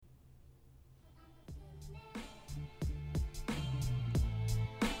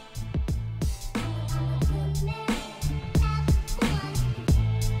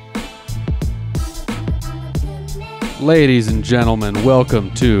Ladies and gentlemen,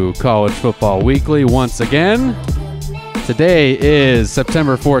 welcome to College Football Weekly once again. Today is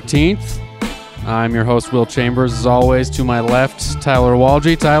September 14th. I'm your host, Will Chambers. As always, to my left, Tyler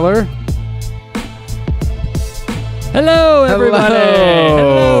Walgie. Tyler. Hello, everybody.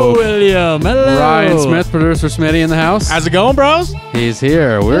 Hello, William. Hello. Ryan Smith, producer Smitty in the house. How's it going, bros? He's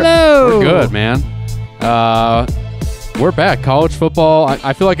here. Hello. We're good, man. We're back. College football.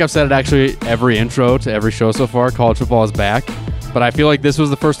 I feel like I've said it actually every intro to every show so far. College football is back. But I feel like this was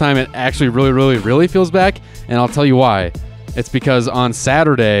the first time it actually really feels back. And I'll tell you why. It's because on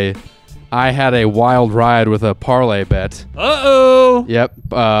Saturday, I had a wild ride with a parlay bet. Uh-oh. Yep.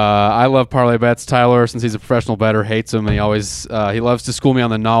 I love parlay bets. Tyler, since he's a professional bettor, hates them. And he loves to school me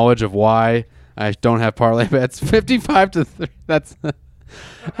on the knowledge of why I don't have parlay bets. 55-3. That's...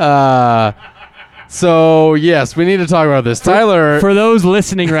 So, yes, we need to talk about this. Tyler. For those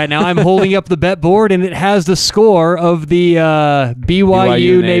listening right now, I'm holding up the bet board, and it has the score of the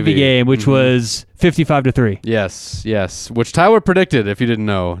BYU Navy game, which was 55-3. Yes. Which Tyler predicted, if you didn't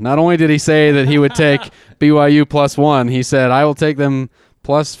know. Not only did he say that he would take BYU +1, he said, I will take them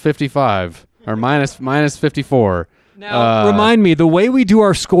plus 55 or minus 54. Now, remind me, the way we do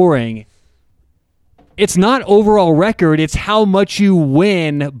our scoring, it's not overall record, it's how much you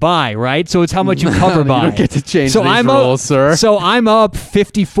win by, right? So it's how much you cover by. You don't get to change these rules, sir. So I'm up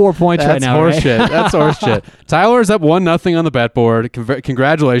 54 points right now. That's horseshit. That's horseshit. Tyler's up 1-0 on the bet board.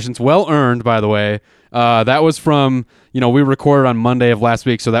 Congratulations. Well earned, by the way. That was from, we recorded on Monday of last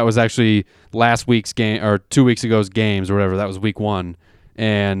week, so that was actually last week's game, or 2 weeks ago's games or whatever. That was week 1.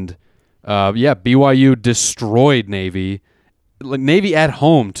 And, BYU destroyed Navy. Navy at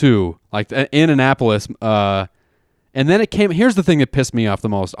home, too, like in Annapolis. And then here's the thing that pissed me off the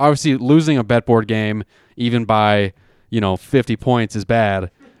most. Obviously, losing a bet board game, even by, 50 points is bad.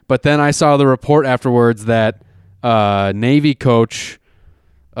 But then I saw the report afterwards that Navy coach,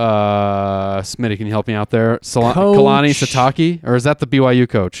 Smitty, can you help me out there? Kalani Sitake, or is that the BYU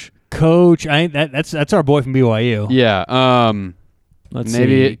coach? Coach, that's our boy from BYU. Yeah. Let's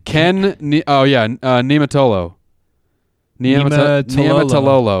Navy, see. Niumatalolo.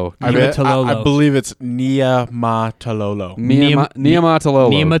 Niumatalolo. I believe it's Niumatalolo.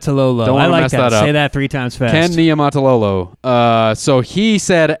 Niumatalolo. Don't I like mess that. that up. Say that 3 times fast. Ken Niumatalolo. So he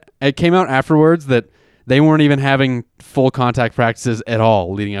said it came out afterwards that they weren't even having full contact practices at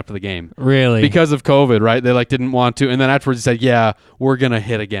all leading up to the game. Really? Because of COVID, right? They didn't want to. And then afterwards he said, yeah, we're going to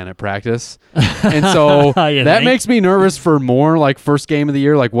hit again at practice. And so that makes me nervous for more first game of the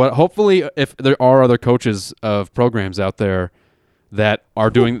year. Hopefully if there are other coaches of programs out there that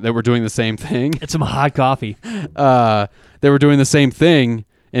were doing the same thing. It's some hot coffee. They were doing the same thing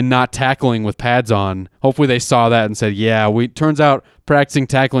and not tackling with pads on. Hopefully they saw that and said, turns out practicing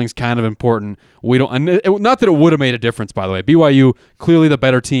tackling is kind of important. Not that it would have made a difference, by the way. BYU, clearly the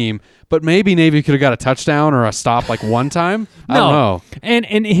better team, but maybe Navy could have got a touchdown or a stop one time. I don't know.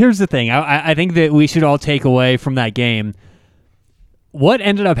 And here's the thing. I think that we should all take away from that game. What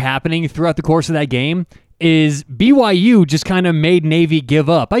ended up happening throughout the course of that game is BYU just kind of made Navy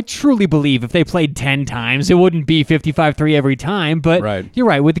give up. I truly believe if they played 10 times, it wouldn't be 55-3 every time. But You're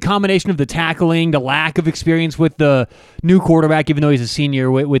right. With the combination of the tackling, the lack of experience with the new quarterback, even though he's a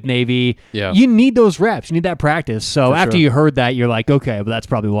senior with Navy, you need those reps. You need that practice. So after you heard that, you're like, okay, well, that's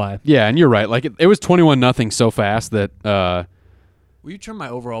probably why. Yeah, and you're right. It was 21-0 so fast that... Will you turn my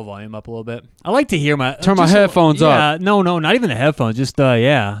overall volume up a little bit? I like to hear my... Turn my headphones up. No, not even the headphones. Just,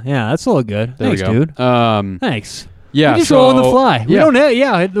 that's a little good. Thanks, dude. Thanks. Yeah, we just roll on the fly. We don't...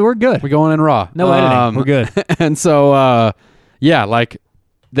 we're good. We're going in raw. No editing. We're good. And so,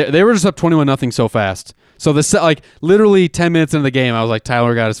 they were just up 21-0 so fast. So, literally 10 minutes into the game, I was like,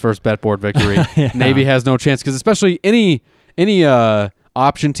 Tyler got his first bet board victory. Navy has no chance, because especially any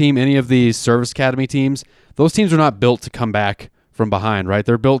option team, any of these service academy teams, those teams are not built to come back from behind, right?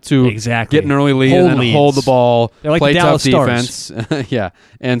 They're built to get an early lead and then hold the ball, play tough defense. Yeah.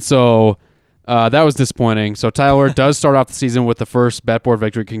 And so that was disappointing. So Tyler does start off the season with the first bet board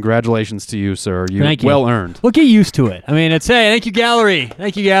victory. Congratulations to you, sir. Thank you. Well earned. Well, get used to it. I mean, thank you, Gallery.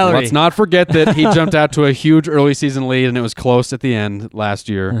 Thank you, Gallery. Let's not forget that he jumped out to a huge early season lead, and it was close at the end last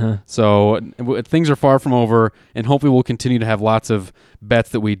year. So things are far from over, and hopefully we'll continue to have lots of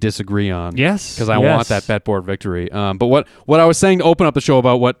bets that we disagree on. Yes. Because I want that bet board victory. But what I was saying to open up the show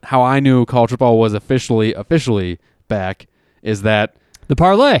about how I knew college football was officially back is that the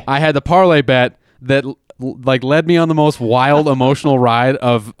parlay. I had the parlay bet that led me on the most wild emotional ride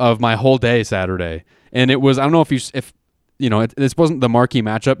of my whole day Saturday. And it was, I don't know if this wasn't the marquee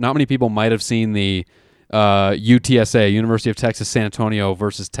matchup. Not many people might have seen the UTSA, University of Texas San Antonio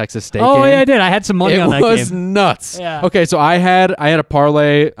versus Texas State Oh, game. yeah, I did. I had some money on that It was game. nuts. Yeah. Okay, so I had a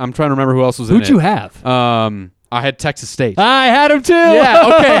parlay. I'm trying to remember who else was in it. Who'd you have? I had Texas State. I had him too.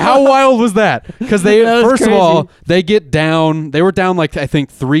 Yeah. Okay. How wild was that? Because they That was first of all crazy. they get down. They were down like I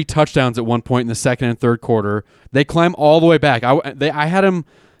think 3 touchdowns at one point in the second and third quarter. They climb all the way back. I had them.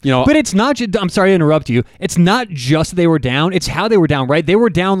 You know, But it's not just, I'm sorry to interrupt you. It's not just they were down. It's how they were down, right? They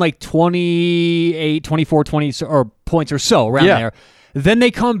were down like 28, 24, 20 or points or so around Yeah. there. Then they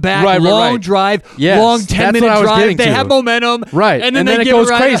come back, Right, long right. drive, Yes, long that's 10-minute what I was drive. getting They to. have momentum. right, And then, it give goes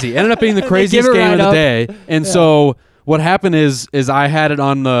right crazy. Up. Ended up being the They give craziest it game right of the up. day. And so what happened is I had it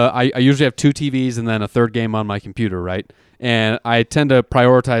on the. I usually have 2 TVs and then a third game on my computer, right? And I tend to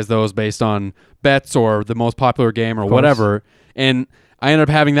prioritize those based on bets or the most popular game or whatever. And I ended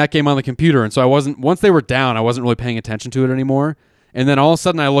up having that game on the computer, and so once they were down, I wasn't really paying attention to it anymore. And then all of a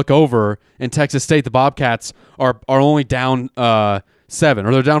sudden I look over, and Texas State, the Bobcats, are only down 7,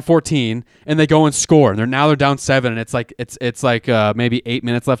 or they're down 14, and they go and score, and they're down 7, and it's like maybe 8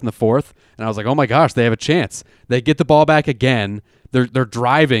 minutes left in the fourth, and I was like, oh my gosh, they have a chance. They get the ball back again. They're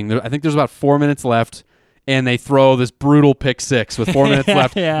driving. I think there's about 4 minutes left. And they throw this brutal pick 6 with 4 minutes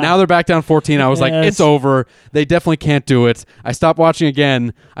left. Yeah. Now they're back down 14. I was like, it's over. They definitely can't do it. I stopped watching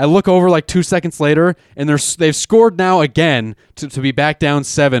again. I look over like 2 seconds later, and they've scored now again to be back down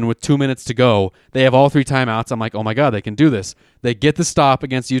 7 with 2 minutes to go. They have all 3 timeouts. I'm like, oh my God, they can do this. They get the stop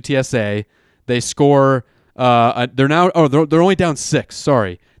against UTSA. They score. They're only down 6.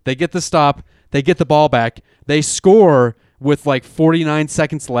 Sorry. They get the stop. They get the ball back. They score with like 49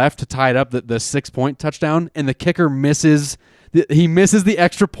 seconds left to tie it up, the 6-point touchdown, and the kicker misses. He misses the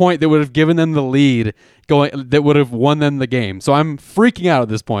extra point that would have given them the lead, that would have won them the game. So I'm freaking out at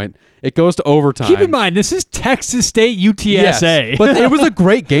this point. It goes to overtime. Keep in mind, this is Texas State UTSA. Yes, but it was a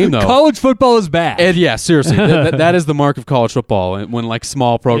great game though. College football is back. And yeah, seriously, that is the mark of college football when like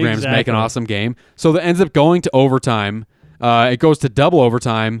small programs make an Exactly. awesome game. So that ends up going to overtime. It goes to double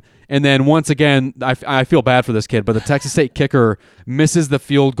overtime. And then once again, I feel bad for this kid, but the Texas State kicker misses the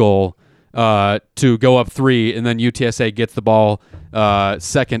field goal to go up 3, and then UTSA gets the ball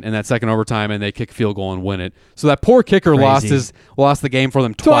second in that second overtime, and they kick a field goal and win it. So that poor kicker Crazy. lost the game for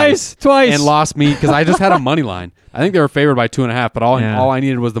them twice, Twice. and lost me because I just had a money line. I think they were favored by 2.5, but all I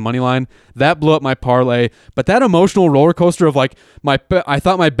needed was the money line. That blew up my parlay. But that emotional roller coaster of like I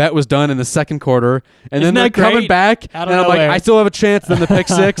thought my bet was done in the second quarter, and Isn't then they're that great? coming back, Out and of I'm like, nowhere. I still have a chance. Then the pick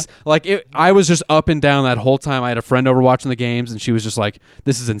 6, I was just up and down that whole time. I had a friend over watching the games, and she was just like,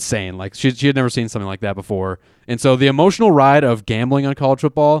 "This is insane." Like she had never seen something like that before. And so the emotional ride of gambling on college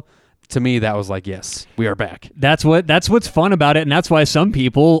football, to me, that was like, yes, we are back. That's what's fun about it, and that's why some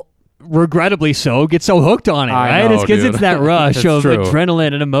people, regrettably so, get so hooked on it, I right? know, it's because dude. it's that rush It's of true.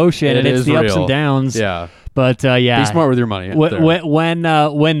 adrenaline and emotion, It and it's is the ups real. and downs. Yeah. But yeah, Be smart with your money. out there.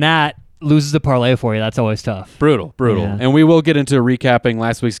 when that loses the parlay for you, that's always tough. Brutal. Yeah. And we will get into recapping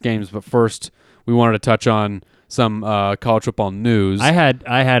last week's games, but first we wanted to touch on some college football news. I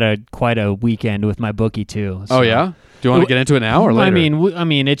had quite a weekend with my bookie too. So. Oh yeah? Do you want to get into it now or later? I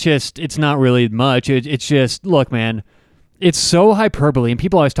mean, it's not really much. It's just, look, man, it's so hyperbole, and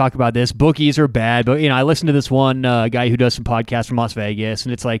people always talk about this. Bookies are bad, but I listened to this one guy who does some podcasts from Las Vegas,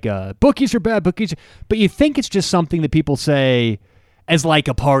 and it's like bookies are bad, but you think it's just something that people say as like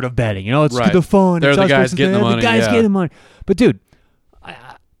a part of betting. It's Right. the fun. They're it's the us guys versus getting the them, money, The guys yeah. getting the money. But dude,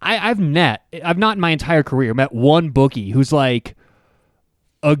 I've not in my entire career met one bookie who's like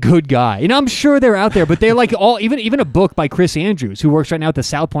a good guy. I'm sure they're out there, but they're like even a book by Chris Andrews, who works right now at the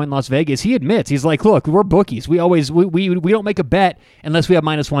South Point in Las Vegas. He admits, he's like, look, we're bookies. We always we don't make a bet unless we have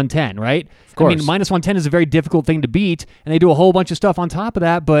 -110, right? Of course. I mean, -110 is a very difficult thing to beat, and they do a whole bunch of stuff on top of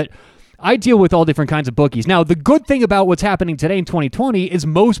that, but I deal with all different kinds of bookies. Now, the good thing about what's happening today in 2020 is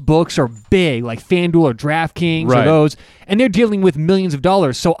most books are big, like FanDuel or DraftKings or Right. those, and they're dealing with millions of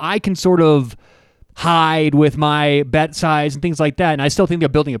dollars, so I can sort of hide with my bet size and things like that, and I still think they're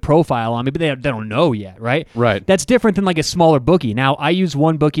building a profile on me, but they don't know yet, right? Right. That's different than like a smaller bookie. Now, I use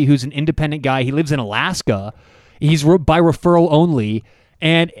one bookie who's an independent guy. He lives in Alaska. He's by referral only,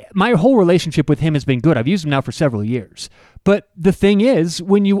 and my whole relationship with him has been good. I've used him now for several years. But the thing is,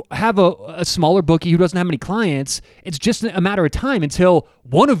 when you have a smaller bookie who doesn't have many clients, it's just a matter of time until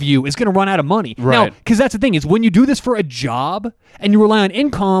one of you is going to run out of money. Right. Now, because that's the thing, is when you do this for a job and you rely on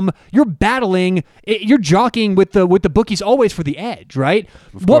income, you're battling, you're jockeying with the bookies always for the edge, right?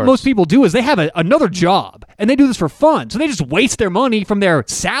 What course. most people do is they have another job and they do this for fun. So they just waste their money from their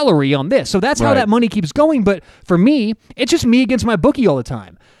salary on this. So that's how Right. that money keeps going. But for me, it's just me against my bookie all the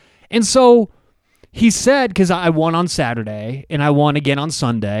time. And so he said, because I won on Saturday and I won again on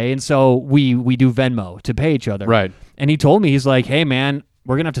Sunday, and so we do Venmo to pay each other. Right. And he told me, he's like, hey, man,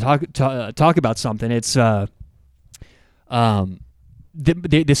 we're going to have to talk about something. It's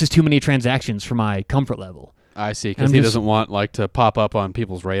this is too many transactions for my comfort level. I see, because he doesn't want like to pop up on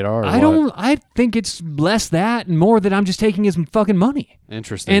people's radar. I think it's less that and more that I'm just taking his fucking money.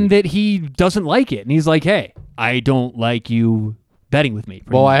 Interesting. And that he doesn't like it. And he's like, hey, I don't like you betting with me.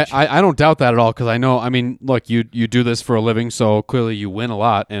 Well, I don't doubt that at all, because I know, I mean, look, you do this for a living, so clearly you win a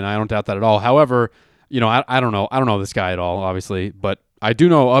lot, and I don't doubt that at all. However, I don't know this guy at all, obviously, but I do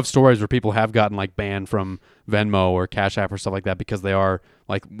know of stories where people have gotten like banned from Venmo or Cash App or stuff like that, because they are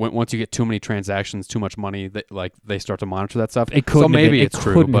like, once you get too many transactions, too much money, they start to monitor that stuff. It couldn't so maybe have been. it's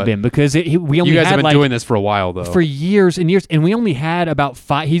true. Couldn't have been, because we only you guys had have been doing this for a while though, for years and years, and we only had about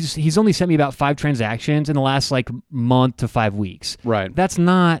 5. He's only sent me about 5 transactions in the last like month to 5 weeks. Right. That's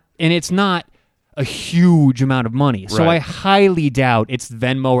not, and it's not a huge amount of money. So Right. I highly doubt it's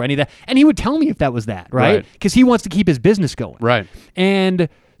Venmo or any of that. And he would tell me if that was that, right? Because he wants to keep his business going. Right. And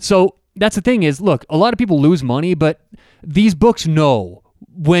so that's the thing is, look, a lot of people lose money, but these books know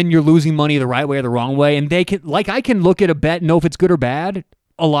when you're losing money the right way or the wrong way. And they can, like, I can look at a bet and know if it's good or bad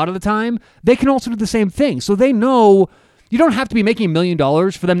a lot of the time. They can also do the same thing. So they know you don't have to be making $1 million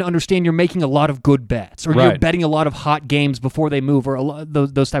for them to understand you're making a lot of good bets, or you're betting a lot of hot games before they move, or a lot,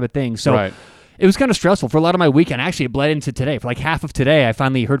 those type of things. So it was kind of stressful for a lot of my weekend. Actually, it bled into today. For like half of today, I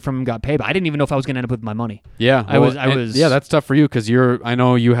finally heard from him, got paid, but I didn't even know if I was going to end up with my money. Yeah. I was. Yeah, that's tough for you, because I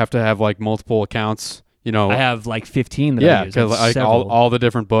know you have to have like multiple accounts. I have like 15 that I use. Yeah, because like all the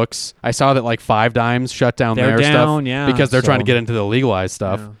different books. I saw that like 5 Dimes shut down their stuff because they're trying to get into the legalized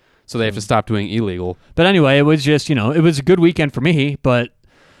stuff. Yeah. So they have to stop doing illegal. But anyway, it was just, it was a good weekend for me, but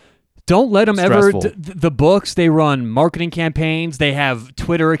don't let them ever, the books, they run marketing campaigns, they have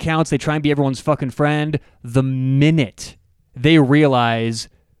Twitter accounts, they try and be everyone's fucking friend. The minute they realize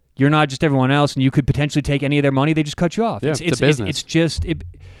you're not just everyone else and you could potentially take any of their money, they just cut you off. Yeah, it's a business.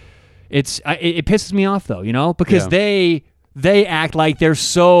 It pisses me off though, because they act like they're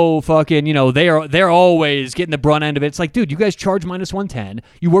so fucking, they're always getting the brunt end of it. It's like, dude, you guys charge -110.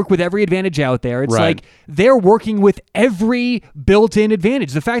 You work with every advantage out there. It's like they're working with every built-in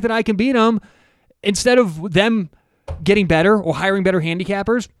advantage. The fact that I can beat them, instead of them getting better or hiring better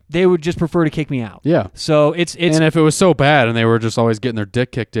handicappers, they would just prefer to kick me out. Yeah. So it's and if it was so bad and they were just always getting their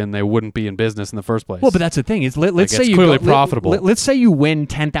dick kicked in, they wouldn't be in business in the first place. Well, but that's the thing is, let's say it's clearly profitable. Let's say you win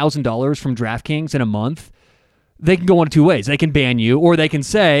 $10,000 from DraftKings in a month. They can go one of 2 ways. They can ban you, or they can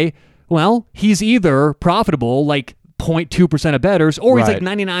say, well, he's either profitable, like 0.2% of bettors, or he's like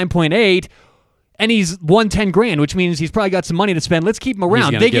 99.8%, and he's won $10,000, which means he's probably got some money to spend. Let's keep him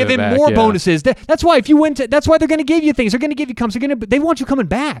around. They give him more bonuses. That's why if you win, that's why they're going to give you things. They're going to give you comps. They want you coming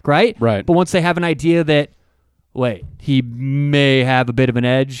back, right? Right. But once they have an idea that, wait, he may have a bit of an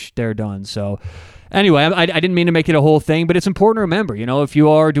edge, they're done. So anyway, I didn't mean to make it a whole thing, but it's important to remember, if you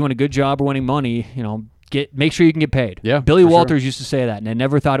are doing a good job or winning money, make sure you can get paid. Yeah, Billy Walters used to say that, and I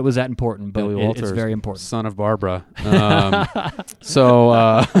never thought it was that important, but Billy Walters, it's very important. Son of Barbara.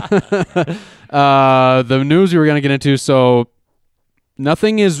 The news we were going to get into, so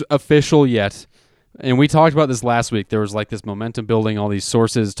nothing is official yet, and we talked about this last week. There was like this momentum building, all these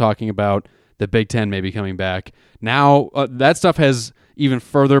sources talking about the Big Ten maybe coming back. Now, that stuff has even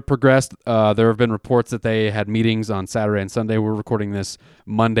further progressed. There have been reports that they had meetings on Saturday and Sunday. We're recording this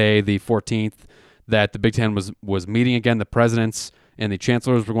Monday, the 14th. That the Big Ten was meeting again. The presidents and the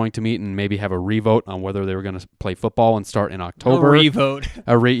chancellors were going to meet and maybe have a revote on whether they were going to play football and start in October. A revote.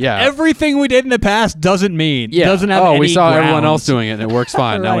 Yeah. Everything we did in the past doesn't doesn't have any we saw grounds. Everyone else doing it and it works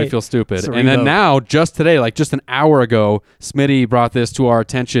fine. Now we feel stupid. And then now, just today, like just an hour ago, Smitty brought this to our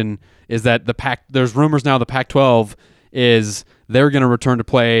attention, is that there's rumors now the Pac-12 is they're going to return to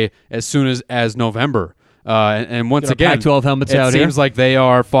play as soon as November. And once again, Pac-12 helmets it seems like they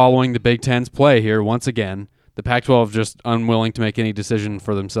are following the Big Ten's play here once again. The Pac-12 just unwilling to make any decision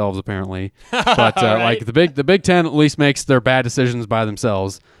for themselves, apparently. But like the Big Ten at least makes their bad decisions by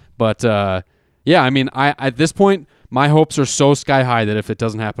themselves. But I mean, I at this point, my hopes are so sky high that if it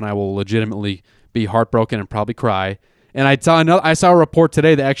doesn't happen, I will legitimately be heartbroken and probably cry. And I saw a report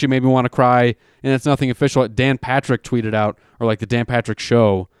today that actually made me want to cry, and it's nothing official. Dan Patrick tweeted out, or like the Dan Patrick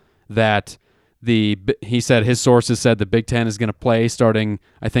Show, that he said his sources said the Big Ten is going to play starting,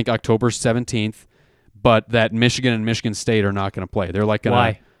 I think, October 17th, but that Michigan and Michigan State are not going to play. They're like going to...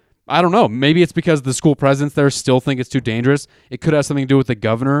 Why? I don't know. Maybe it's because the school presidents there still think it's too dangerous. It could have something to do with the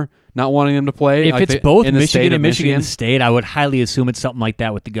governor not wanting them to play. If it's both Michigan and Michigan State, I would highly assume it's something like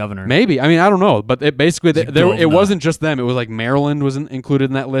that with the governor. Maybe. I mean, I don't know. But it wasn't just them. It was like Maryland was included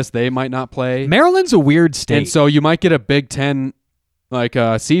in that list. They might not play. Maryland's a weird state. And so you might get a Big Ten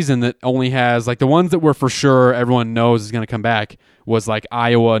season that only has like the ones that were for sure everyone knows is going to come back was like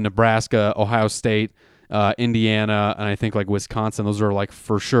Iowa, Nebraska, Ohio State, Indiana, and I think like Wisconsin. Those are like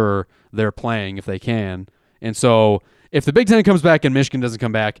for sure they're playing if they can. And so if the Big Ten comes back and Michigan doesn't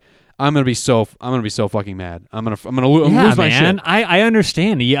come back, I'm gonna be so fucking mad. I'm gonna lose my shit. I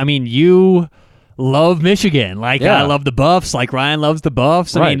understand. I mean, you love Michigan. Like I love the Buffs. Like Ryan loves the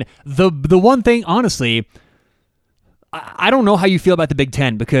Buffs. Right. I mean, the one thing, honestly, I don't know how you feel about the Big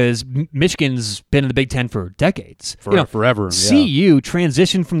Ten because Michigan's been in the Big Ten for decades. Forever. CU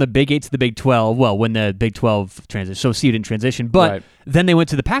transitioned from the Big 8 to the Big 12. Well, when the Big 12 transitioned, so CU didn't transition, but then they went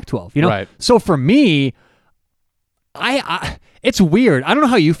to the Pac-12. Right. So for me, it's weird. I don't know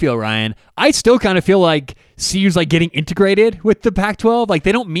how you feel, Ryan. I still kind of feel like CU's like getting integrated with the Pac-12. Like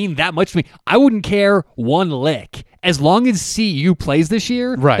they don't mean that much to me. I wouldn't care one lick. As long as CU plays this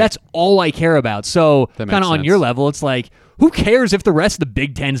year, that's all I care about. So kind of on your level, it's like, who cares if the rest of the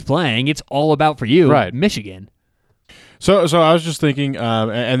Big Ten's playing? It's all about for you, Michigan. So I was just thinking,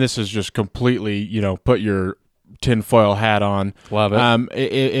 and this is just completely, put your tinfoil hat on. Love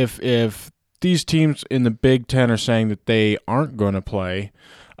it. If these teams in the Big Ten are saying that they aren't going to play,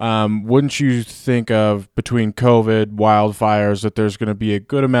 wouldn't you think of between COVID, wildfires, that there's going to be a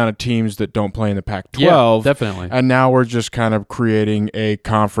good amount of teams that don't play in the Pac-12? Yeah, definitely. And now we're just kind of creating a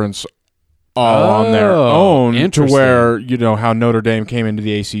conference all on their own to where, how Notre Dame came into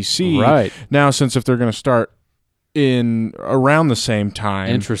the ACC. Right. Now, since if they're going to start in around the same time,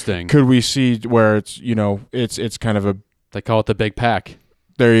 interesting. Could we see where it's, it's kind of they call it the Big Pac.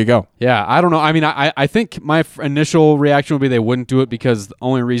 There you go. Yeah, I don't know. I mean, I think my initial reaction would be they wouldn't do it because the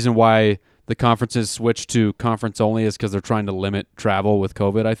only reason why the conferences switched to conference only is because they're trying to limit travel with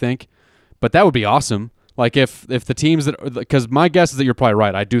COVID, I think. But that would be awesome. Like if the teams because my guess is that you're probably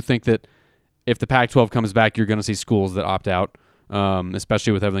right. I do think that if the Pac-12 comes back, you're going to see schools that opt out,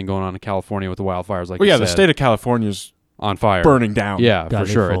 especially with everything going on in California with the wildfires. Like the state of California's on fire, burning down. Yeah, for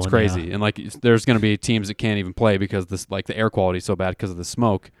sure. It's crazy. And like there's going to be teams that can't even play because the air quality is so bad because of the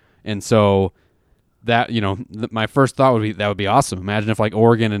smoke. And so that, my first thought would be that would be awesome. Imagine if like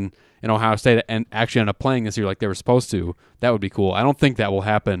Oregon and Ohio State and actually end up playing this year like they were supposed to. That would be cool. I don't think that will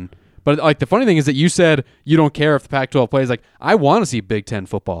happen. But like the funny thing is that you said you don't care if the Pac-12 plays. Like I want to see Big Ten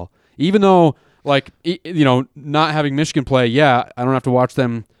football, even though like not having Michigan play. Yeah, I don't have to watch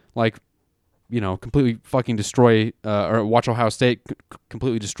them like completely fucking destroy or watch Ohio State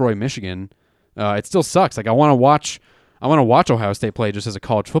completely destroy Michigan. It still sucks. Like I want to watch Ohio State play just as a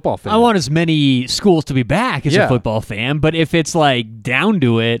college football fan. I want as many schools to be back as a football fan, but if it's like down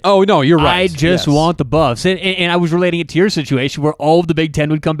to it, oh no, you're right. I just want the Buffs, and I was relating it to your situation where all of the Big Ten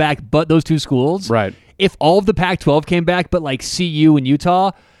would come back, but those two schools. Right. If all of the Pac-12 came back, but like CU and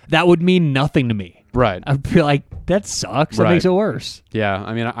Utah, that would mean nothing to me. Right. I'd be like, that sucks. That makes it worse. Yeah.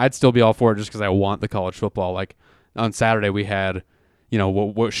 I mean, I'd still be all for it just because I want the college football. Like on Saturday we had,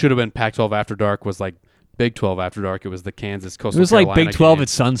 what should have been Pac-12 After Dark was like Big 12 After Dark. It was the Kansas Coastal It was Carolina like Big 12 game. at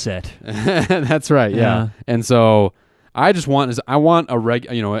sunset. That's right. Yeah. And so I just want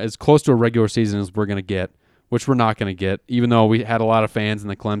as close to a regular season as we're going to get, which we're not going to get, even though we had a lot of fans in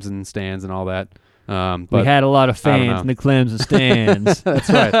the Clemson stands and all that. But we had a lot of fans in the Clemson stands. That's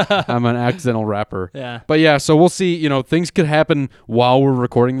right. I'm an accidental rapper. Yeah. But yeah, so we'll see. Things could happen while we're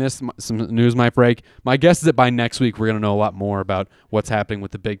recording this. Some news might break. My guess is that by next week we're going to know a lot more about what's happening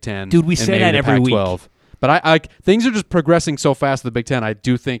with the Big Ten. Dude, we say that every week. But I things are just progressing so fast with the Big Ten. I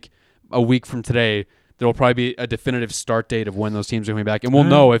do think a week from today there will probably be a definitive start date of when those teams are coming back, and we'll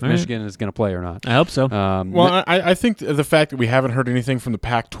know if Michigan is going to play or not. I hope so. I think the fact that we haven't heard anything from the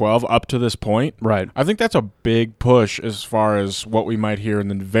Pac-12 up to this point, right? I think that's a big push as far as what we might hear in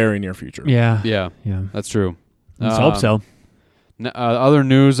the very near future. Yeah, that's true. Let's hope so. Other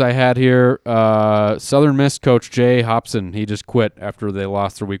news I had here: Southern Miss coach Jay Hopson, he just quit after they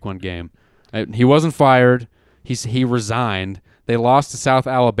lost their Week 1 game. He wasn't fired. He resigned. They lost to South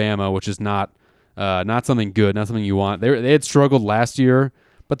Alabama, which is not something good, not something you want. They had struggled last year,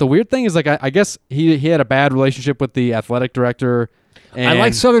 but the weird thing is, like, I guess he had a bad relationship with the athletic director. And I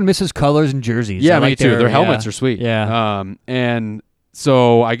like Southern Miss's colors and jerseys. Yeah, me too. Their helmets are sweet. Yeah. And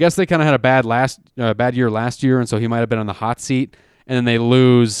so I guess they kind of had a bad year last year, and so he might have been on the hot seat. And then they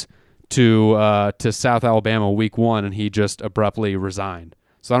lose to South Alabama Week 1, and he just abruptly resigned.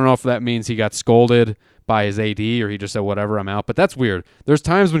 So I don't know if that means he got scolded by his AD or he just said, whatever, I'm out. But that's weird. There's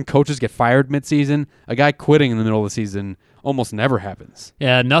times when coaches get fired midseason. A guy quitting in the middle of the season almost never happens.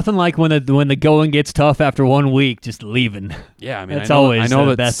 Yeah, nothing like when the going gets tough after 1 week, just leaving. Yeah, I mean, That's I know always that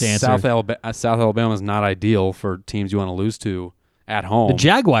the best answer. South Alabama is not ideal for teams you want to lose to at home. The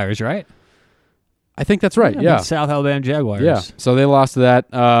Jaguars, right? I think that's right, I yeah. think South Alabama Jaguars. Yeah, so they lost to that.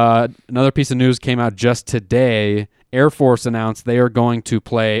 Another piece of news came out just today. Air Force announced they are going to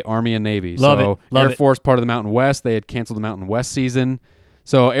play Army and Navy. Love it. Force, part of the Mountain West. They had canceled the Mountain West season.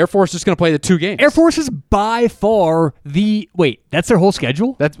 So Air Force is just going to play the 2 games. Air Force is by far that's their whole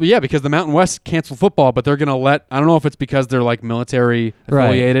schedule? Because the Mountain West canceled football, but they're going to let, I don't know if it's because they're like military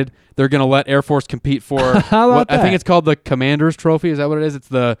affiliated, Right. They're going to let Air Force compete for How about I think that? it's called the Commander's Trophy. Is that what it is?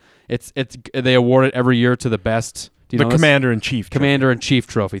 It's they award it every year to the best. Do you The know this? Commander-in-Chief. Commander-in-Chief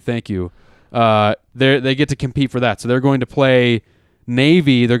Trophy. Thank you. They get to compete for that. So they're going to play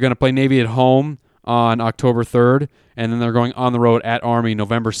Navy. They're going to play Navy at home on October 3rd, and then they're going on the road at Army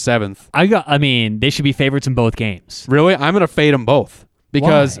November 7th. They should be favorites in both games. Really? I'm going to fade them both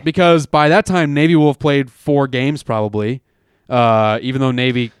because by that time Navy will have played 4 games probably. Even though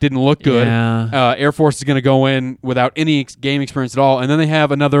Navy didn't look good, Yeah. Air Force is going to go in without any game experience at all, and then they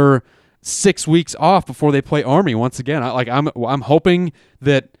have another 6 weeks off before they play Army once again. I'm hoping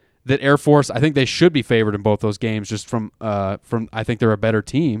that Air Force. I think they should be favored in both those games, just from I think they're a better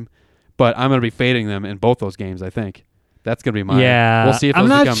team, but I'm going to be fading them in both those games. I think that's going to be mine. Yeah, we'll see if I'm those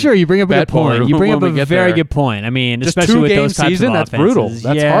not become sure. You bring up a good bet point point. You bring up when a we get very there. good point. I mean, Just especially with 2-game those types season, of that's offenses. brutal.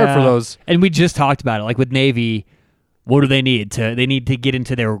 That's hard for those. And we just talked about it. Like with Navy, what do they need? They need to get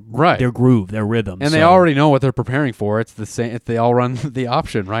into their groove, their rhythm. And they already know what they're preparing for. It's the same. If they all run the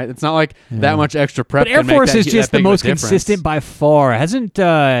option, right? It's not like that much extra prep. But Air can make Force that, is just that the big of a most difference. consistent by far. Isn't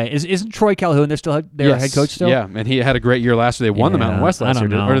Troy Calhoun their head coach still? Yeah, and he had a great year last year. They won the Mountain West last I year,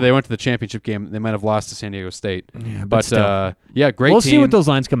 don't or know. they went to the championship game. They might have lost to San Diego State. Yeah, but still. great We'll team. see what those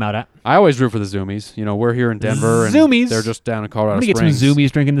lines come out at. I always root for the Zoomies. You know, we're here in Denver, and Zoomies. they're just down in I'm Colorado gonna get Springs. some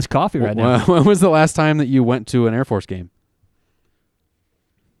Zoomies drinking this coffee right now. When was the last time that you went to an Air Force game?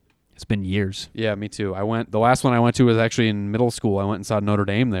 It's been years. Yeah, me too. The last one I went to was actually in middle school. I went and saw Notre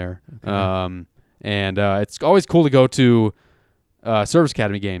Dame there. Okay. And it's always cool to go to service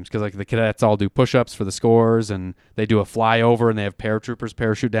academy games because like the cadets all do push-ups for the scores, and they do a flyover, and they have paratroopers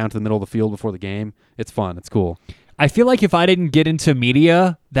parachute down to the middle of the field before the game. It's fun. It's cool. I feel like if I didn't get into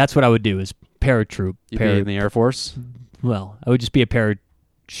media, that's what I would do is paratroop. You'd be in the Air Force? Well, I would just be a parachute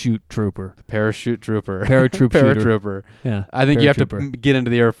trooper. Parachute trooper. Paratroop shooter. Paratrooper. Yeah. I think you have to paratrooper. get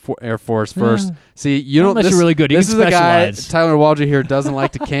into the Air Force first. See, you don't. Unless you're really good. You This can is a guy, specialize. Tyler Waldry here, doesn't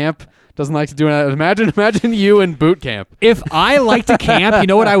like to camp. Doesn't like to do that. Imagine you in boot camp. If I like to camp, you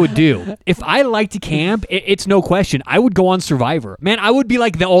know what I would do? If I like to camp, it's no question. I would go on Survivor. Man, I would be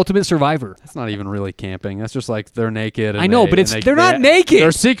like the ultimate survivor. That's not even really camping. That's just like they're naked. And I know, but they're not naked.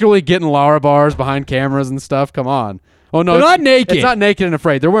 They're secretly getting Laura bars behind cameras and stuff. Come on. Oh no, They're not naked. It's not naked and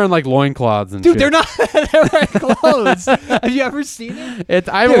afraid. They're wearing like loincloths and Dude, shit. they're not. They're wearing clothes. Have you ever seen it?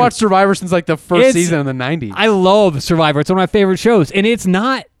 I haven't Dude, watched Survivor since like the first it's- season in the 90s. I love Survivor. It's one of my favorite shows. And it's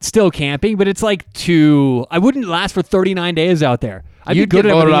not still camping, but it's like I wouldn't last for 39 days out there. I'd You'd be good get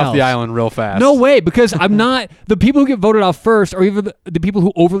at voted everything off the else. island real fast. No way, because I'm not the people who get voted off first, or even the people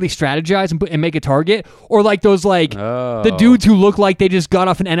who overly strategize and make a target, or like those the dudes who look like they just got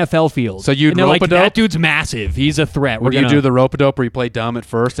off an NFL field. So you'd and they're like, rope-a-dope? that dude's massive. He's a threat. Would you do the rope-a-dope where you play dumb at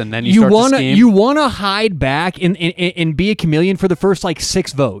first and then you start to scheme? You want to hide back and be a chameleon for the first like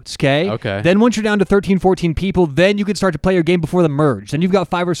 6 votes, okay? Okay. Then once you're down to 13, 14 people, then you can start to play your game before the merge. Then you've got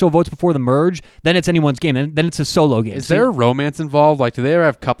 5 or so votes before the merge. Then it's anyone's game. Then it's a solo game. Is there romance involved? Like, do they ever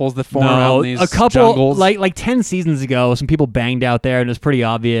have couples that form around these a couple jungles? like 10 seasons ago, some people banged out there, and it was pretty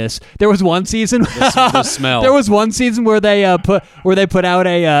obvious. There was one season. the smell. There was one season where they put out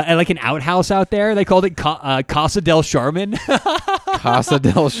a like an outhouse out there. They called it Casa del Charmin. Casa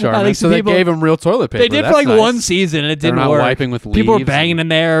del I Charmin. think So some they people- gave him real toilet paper. They did That's for like nice. one season, and it They're didn't not work. wiping with People were leaves banging and in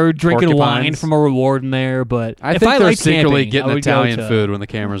there, drinking wine porcupines. from a reward in there. But I if think I they're liked secretly camping, I getting would go Italian to- food when the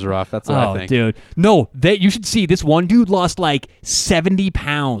cameras are off. That's what I think. Dude. No, you should see this one dude lost like 70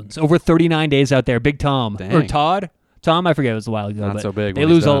 pounds over 39 days out there. Big Tom. Dang. Or Todd. Tom, I forget, it was a while ago. Not but so big They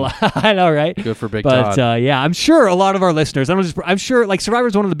when he's lose a done. lot. I know, right? Good for Big but, Todd. yeah, I'm sure a lot of our listeners, I'm sure like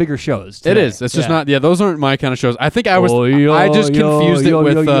Survivor's one of the bigger shows. It today. is. It's just Yeah. not. Yeah, those aren't my kind of shows. I think I was. Oh, I just yo, confused yo, it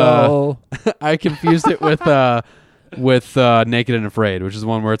with. yo, yo. I confused it with Naked and Afraid, which is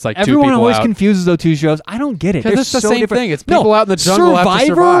one where it's like two Everyone people always out. confuses those two shows. I don't get it. Because They're it's the so same different. thing. It's people out in the jungle have to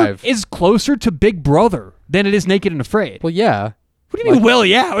Survivor survive. is closer to Big Brother than it is Naked and Afraid. Well, yeah. What do you mean, well,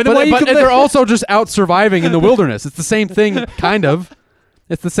 yeah? Then why But, you but compare- they're also just out surviving in the wilderness. It's the same thing, kind of.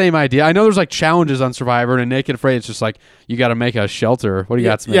 It's the same idea. I know there's like challenges on Survivor, and Naked Afraid, it's just like you got to make a shelter. What do you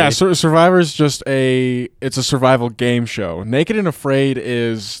got, Smitty? Yeah, so Survivor's just it's a survival game show. Naked and Afraid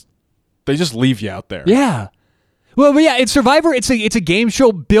is they just leave you out there. Yeah. Well, but yeah, it's Survivor. It's a game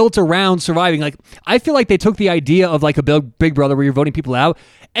show built around surviving. Like, I feel like they took the idea of like a Big Brother where you're voting people out,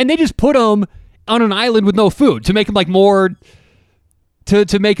 and they just put them on an island with no food to make them like more.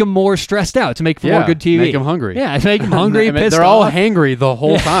 To make them more stressed out, to make for more good TV. Make them hungry. Yeah, make them hungry, pissed They're all off. hangry the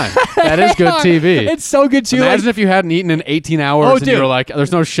whole time. That is good TV. It's so good too. Imagine if you hadn't eaten in 18 hours and you were like,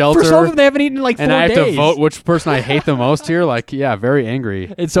 there's no shelter. For some of them, they haven't eaten in like 4 days. And I have to vote which person I hate the most here. Like, yeah, very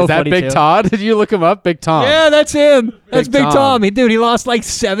angry. It's so is that funny, Big too. Todd? Did you look him up? Big Tom. Yeah, that's him. That's Big Tom. Tom. Dude, he lost like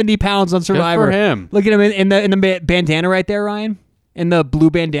 70 pounds on Survivor. for him. Look at him in the bandana right there, Ryan. In the blue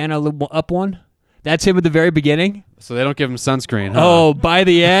bandana up one. That's him at the very beginning. So they don't give him sunscreen, huh? Oh, by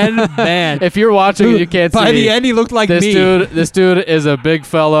the end, man. If you're watching and you can't see By the end, he looked like this me. This dude is a big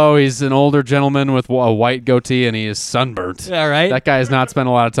fellow. He's an older gentleman with a white goatee, and he is sunburnt. All right. That guy has not spent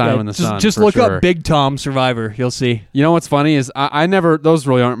a lot of time in the sun. Just for look sure. up Big Tom Survivor. You'll see. You know what's funny is I never, those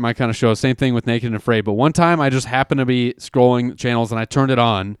really aren't my kind of shows. Same thing with Naked and Afraid. But one time I just happened to be scrolling channels and I turned it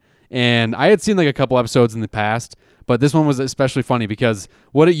on, and I had seen like a couple episodes in the past, but this one was especially funny because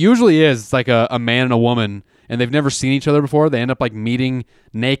what it usually is, it's like a man and a woman, and they've never seen each other before. They end up like meeting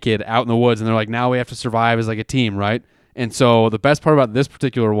naked out in the woods, and they're like, now we have to survive as like a team, right? And so the best part about this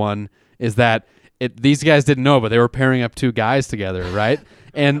particular one is that these guys didn't know, but they were pairing up 2 guys together, right?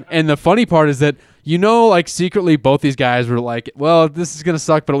 And the funny part is that, you know, like secretly both these guys were like, well, this is going to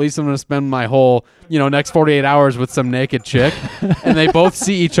suck, but at least I'm going to spend my whole, next 48 hours with some naked chick. And they both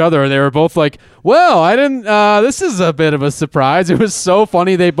see each other, and they were both like, well, I didn't, this is a bit of a surprise. It was so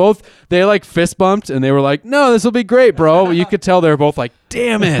funny. They like fist bumped, and they were like, no, this will be great, bro. You could tell they were both like,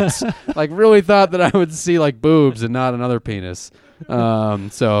 damn it. Like really thought that I would see like boobs and not another penis.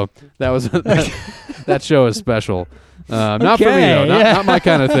 So that was, that show is special. Not for me though, not my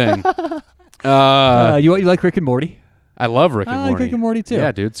kind of thing. You like Rick and Morty? I love Rick and I Morty. like Rick and Morty too.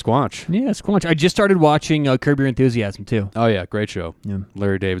 Yeah, dude, Squanch. Yeah, Squanch. I just started watching Curb Your Enthusiasm too. Oh yeah, great show. Yeah.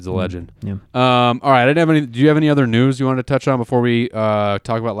 Larry David's a legend. Yeah. All right, I didn't have any. Do you have any other news you wanted to touch on before we talk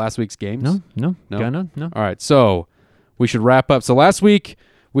about last week's games? No. No? Got none? No. All right, so we should wrap up. So last week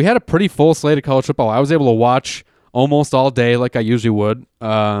we had a pretty full slate of college football. I was able to watch almost all day like I usually would,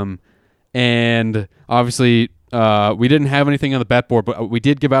 and obviously we didn't have anything on the bet board, but we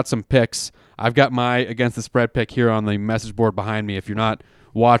did give out some picks. I've got my against the spread pick here on the message board behind me. If you're not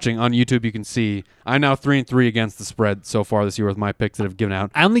watching on YouTube, you can see I'm now 3-3 against the spread so far this year with my picks that have given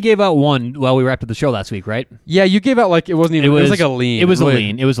out. I only gave out one while we wrapped up the show last week, right? Yeah, you gave out like it wasn't even. It was like a lean. It was a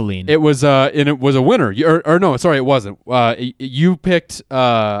lean. It was a lean. It was and it was a winner. Or no, sorry, it wasn't. You picked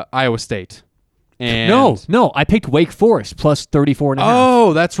Iowa State. And No. I picked Wake Forest plus 34.5.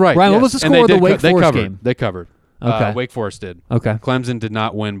 Oh, that's right. Ryan, yes. what was the And score of they the Wake they Forest covered. game? They covered. Okay. Wake Forest did. Okay. Clemson did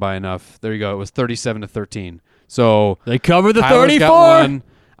not win by enough. There you go. It was 37-13. So They covered the Tyler's 34. got one.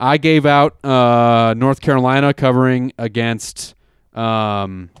 I gave out North Carolina covering against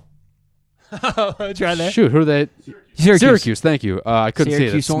Try that. shoot, who are they? Syracuse, thank you. I couldn't see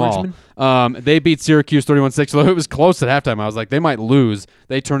it. It's small. They beat Syracuse 31-6. So it was close at halftime. I was like, they might lose.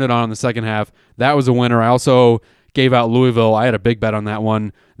 They turned it on in the second half. That was a winner. I also gave out Louisville. I had a big bet on that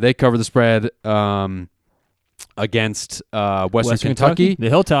one. They covered the spread against Western Kentucky. The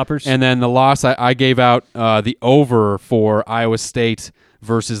Hilltoppers. And then the loss, I gave out the over for Iowa State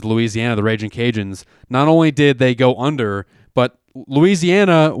versus Louisiana, the Raging Cajuns. Not only did they go under, but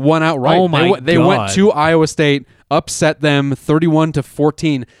Louisiana won outright. Oh my They God. went to Iowa State, upset them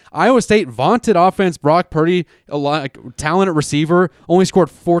 31-14. Iowa State vaunted offense. Brock Purdy, a lot talented receiver, only scored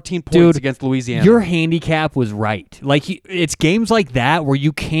 14 points Dude, against Louisiana. Your handicap was right. Like it's games like that where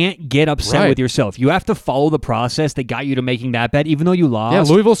you can't get upset Right. with yourself. You have to follow the process that got you to making that bet, even though you lost.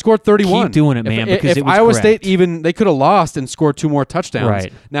 Yeah, Louisville scored 31. Keep doing it, man, because if it was Iowa correct. State they could have lost and scored 2 more touchdowns.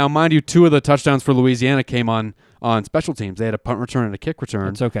 Right. Now, mind you, 2 of the touchdowns for Louisiana came on special teams. They had a punt return and a kick return.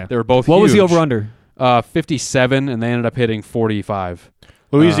 That's okay. They were both What was the huge. over-under? 57, and they ended up hitting 45.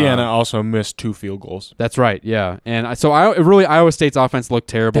 Louisiana also missed 2 field goals. That's right, yeah. And Iowa State's offense looked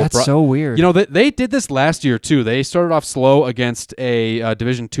terrible. That's so weird. You know, they did this last year, too. They started off slow against a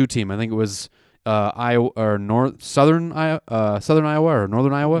Division II team. I think it was Iowa or Southern Iowa or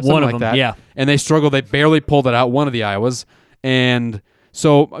Northern Iowa, something One of like them, that. yeah. And they struggled. They barely pulled it out, one of the Iowas. And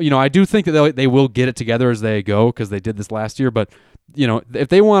so, I do think that they will get it together as they go because they did this last year. But, if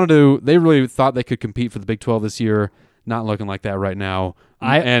they wanted to, they really thought they could compete for the Big 12 this year. Not looking like that right now.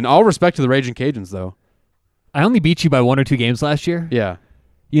 And all respect to the Raging Cajuns, though. I only beat you by 1 or 2 games last year. Yeah.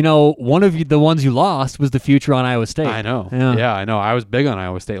 one of the ones you lost was the future on Iowa State. I know. Yeah. Yeah, I know. I was big on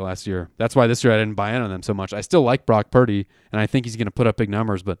Iowa State last year. That's why this year I didn't buy in on them so much. I still like Brock Purdy, and I think he's going to put up big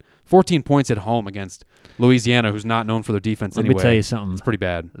numbers, but 14 points at home against Louisiana, who's not known for their defense Let anyway. me tell you something. It's pretty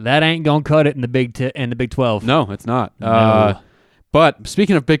bad. That ain't going to cut it in the Big 12. No, it's not. No. But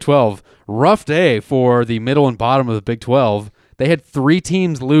speaking of Big 12, rough day for the middle and bottom of the Big 12. They had 3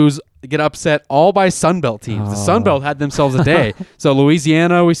 teams get upset all by Sunbelt teams. The Sunbelt had themselves a day. So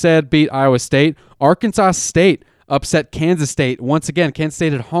Louisiana, we said, beat Iowa State. Arkansas State upset Kansas State. Once again, Kansas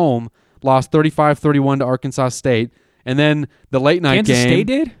State at home lost 35-31 to Arkansas State. And then the late night Kansas game. State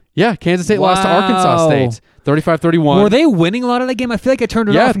did? Yeah, Kansas State lost to Arkansas State. 35-31. Were they winning a lot of that game? I feel like I turned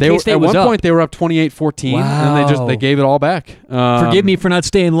it Yeah, off and they were, K-State at was one up. point they were up 28-14, and they gave it all back. Forgive me for not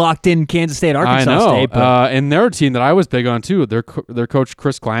staying locked in Kansas State, Arkansas I know. State. But And they're a team that I was big on too. Their coach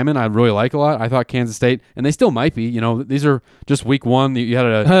Chris Kleiman, I really like a lot. I thought Kansas State, and they still might be. These are just week one. You had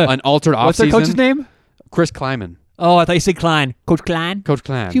an altered offseason. what's their coach's name? Chris Kleiman. Oh, I thought you said Klein. Coach Klein? Coach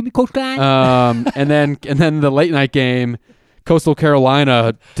Klein. Excuse me, Coach Klein? and then the late night game, Coastal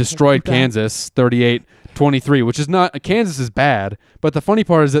Carolina destroyed Kansas 38-23, which is not. Kansas is bad, but the funny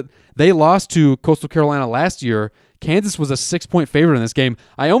part is that they lost to Coastal Carolina last year. Kansas was a 6-point favorite in this game.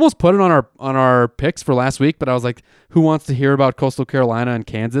 I almost put it on our picks for last week, but I was like, who wants to hear about Coastal Carolina and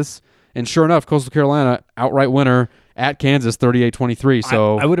Kansas? And sure enough, Coastal Carolina outright winner at Kansas 38-23.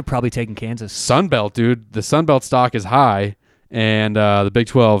 So I would have probably taken Kansas. Sunbelt, dude. The Sunbelt stock is high, and the Big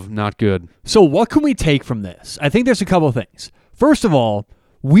 12 not good. So what can we take from this? I think there's a couple of things. First of all,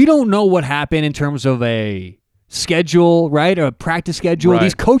 we don't know what happened in terms of a schedule, right? A practice schedule. Right.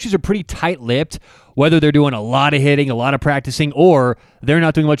 These coaches are pretty tight-lipped, whether they're doing a lot of hitting, a lot of practicing, or they're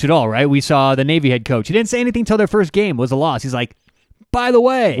not doing much at all, right? We saw the Navy head coach. He didn't say anything until their first game was a loss. He's like, by the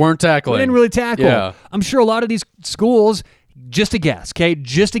way, Weren't tackling. we didn't really tackle. Yeah. I'm sure a lot of these schools, just a guess, okay?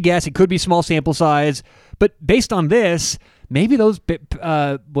 Just a guess. It could be small sample size. But based on this, maybe those,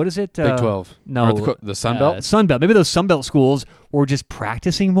 what is it? Big 12. No. Or the Sunbelt? Sunbelt. Maybe those Sunbelt schools were just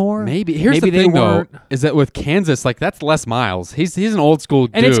practicing more. Maybe. Here's Maybe the they thing, though, weren't. is that with Kansas, that's Les Miles. He's an old school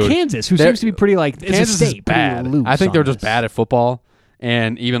dude. And it's Kansas, who They're- seems to be pretty like, it's Kansas a state, is bad. pretty loose I think on they're just this. bad at football,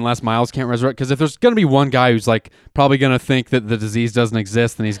 and even Les Miles can't resurrect. Because if there's going to be one guy who's probably going to think that the disease doesn't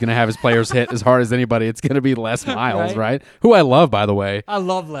exist and he's going to have his players hit as hard as anybody, it's going to be Les Miles, right? Who I love, by the way. I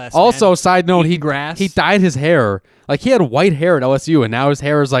love Les. Also, man. side note, Eating grass. he dyed his hair. He had white hair at LSU, and now his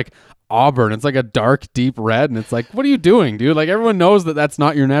hair is auburn. It's a dark, deep red, and it's what are you doing, dude? Everyone knows that that's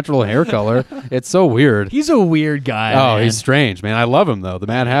not your natural hair color. It's so weird. He's a weird guy. Oh, man. he's strange, man. I love him, though, the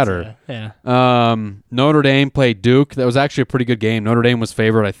Mad Hatter. Yeah. Notre Dame played Duke. That was actually a pretty good game. Notre Dame was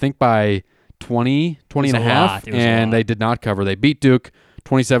favored, I think, by 20 and a half, and they did not cover. They beat Duke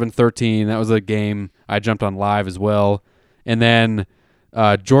 27-13. That was a game I jumped on live as well. And then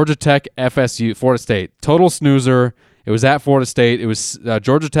Georgia Tech, FSU, Florida State. Total snoozer. It was at Florida State. It was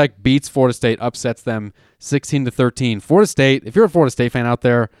Georgia Tech beats Florida State, upsets them 16-13. Florida State, if you're a Florida State fan out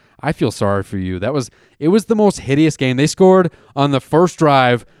there, I feel sorry for you. It was the most hideous game. They scored on the first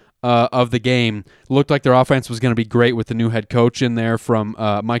drive of the game. Looked like their offense was going to be great with the new head coach in there from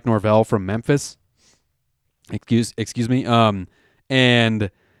Mike Norvell from Memphis. Excuse me.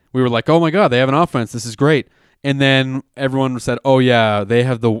 And we were like, oh my God, they have an offense. This is great. And then everyone said, "Oh yeah, they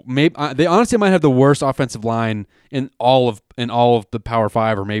have they honestly might have the worst offensive line in all of the Power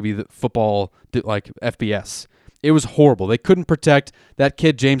 5 or maybe the football FBS." It was horrible. They couldn't protect that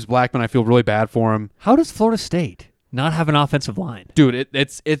kid James Blackman. I feel really bad for him. How does Florida State not have an offensive line? Dude,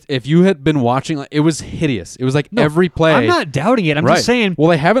 it's if you had been watching, it was hideous. It was every play. I'm not doubting it. I'm Right. just saying. Well,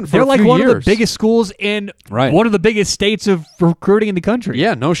 they haven't for they're a few one years. of the biggest schools in Right. one of the biggest states of recruiting in the country.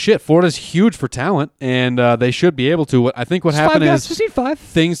 Yeah, no shit. Florida's huge for talent, and they should be able to. I think what Just happened five guys. is Just need 5.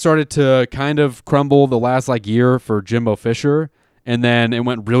 things started to kind of crumble the last year for Jimbo Fisher, and then it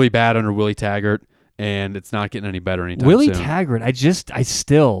went really bad under Willie Taggart, and it's not getting any better anytime Willie soon. Taggart.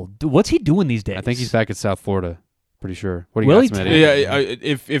 What's he doing these days? I think he's back at South Florida. Pretty sure. What do you Willie got, Smitty? Yeah,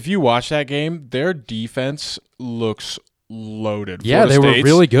 if you watch that game, their defense looks loaded. Yeah, Florida they were State's.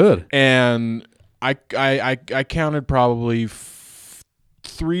 really good. And I counted probably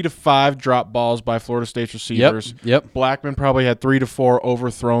 3 to 5 drop balls by Florida State's receivers. Yep. Blackman probably had 3 to 4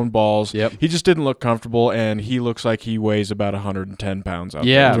 overthrown balls. Yep. He just didn't look comfortable, and he looks like he weighs about 110 pounds out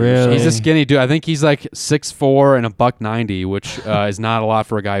Yeah, there. Really? he's a skinny dude. I think he's 6'4" and $190, which is not a lot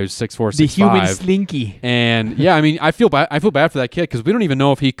for a guy who's 6'4", 6'5". the human slinky. And yeah, I mean, I feel bad for that kid because we don't even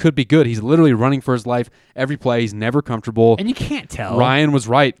know if he could be good. He's literally running for his life every play. He's never comfortable. And you can't tell. Ryan was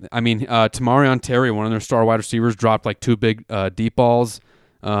right. I mean, Tamarion Terry, one of their star wide receivers, dropped 2 big deep balls.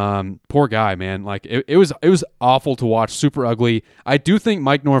 Poor guy, man. Like it was awful to watch. Super ugly. I do think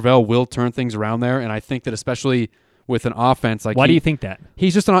Mike Norvell will turn things around there, and I think that especially with an offense like Why do you think that?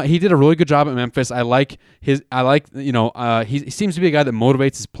 He's just he did a really good job at Memphis. I like he seems to be a guy that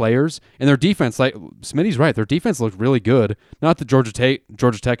motivates his players, and their defense, like Smitty's right, their defense looked really good. Not that Georgia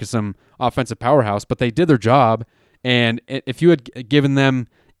Tech is some offensive powerhouse, but they did their job. And if you had given them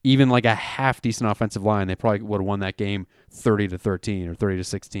even like a half decent offensive line, they probably would have won that game 30-13 or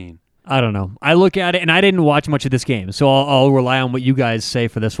 30-16. I don't know. I look at it, and I didn't watch much of this game, so I'll rely on what you guys say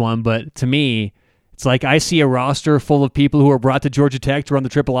for this one. But to me, it's like I see a roster full of people who are brought to Georgia Tech to run the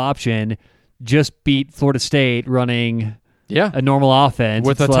triple option, just beat Florida State running a normal offense.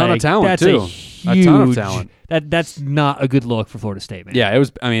 With it's a ton of talent, that's too. A ton of talent. That's not a good look for Florida State, man. Yeah, it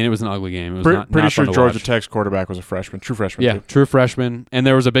was. I mean, it was an ugly game. It was pretty not sure fun to Georgia watch. Tech's quarterback was a freshman, true freshman. Yeah, too. true freshman. And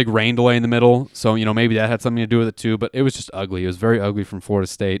there was a big rain delay in the middle, so maybe that had something to do with it too. But it was just ugly. It was very ugly from Florida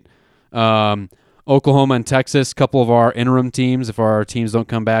State. Oklahoma and Texas, couple of our interim teams. If our teams don't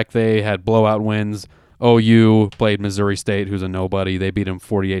come back, they had blowout wins. OU played Missouri State, who's a nobody. They beat them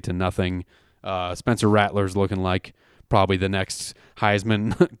 48-0. Spencer Rattler's looking like probably the next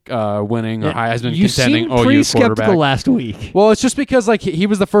Heisman winning or Heisman you contending seemed OU pretty quarterback. skeptical last week. Well, it's just because like he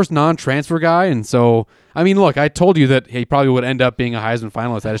was the first non-transfer guy, and so I mean, look, I told you that he probably would end up being a Heisman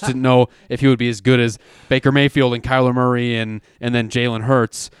finalist. I just didn't know if he would be as good as Baker Mayfield and Kyler Murray and then Jalen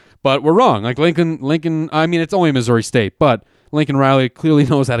Hurts. But we're wrong. Like Lincoln. I mean, it's only Missouri State, but Lincoln Riley clearly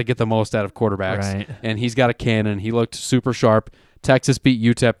knows how to get the most out of quarterbacks, right. And he's got a cannon. He looked super sharp. Texas beat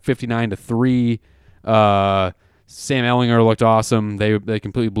UTEP 59-3. Sam Ehlinger looked awesome. They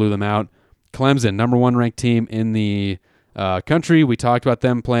completely blew them out. Clemson, number 1 ranked team in the country. We talked about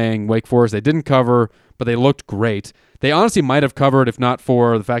them playing Wake Forest. They didn't cover, but they looked great. They honestly might have covered if not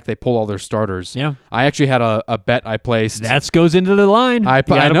for the fact they pulled all their starters. Yeah. I actually had a bet I placed. That goes into the line. I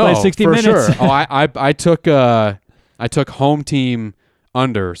know, play 60 for minutes. sure. I took home team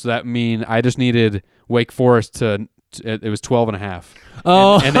under, so that mean I just needed Wake Forest to it was 12.5.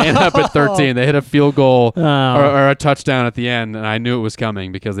 Oh. And they ended up at 13. They hit a field goal Oh. or a touchdown at the end, and I knew it was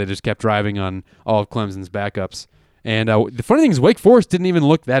coming because they just kept driving on all of Clemson's backups. And the funny thing is Wake Forest didn't even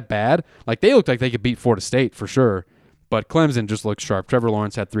look that bad. Like they looked like they could beat Florida State for sure, but Clemson just looked sharp. Trevor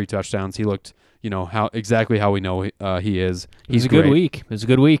Lawrence had 3 touchdowns. He looked, exactly how we know he is. He's a great. good week. It was a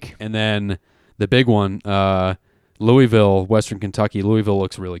good week. And then the big one, Louisville, Western Kentucky. Louisville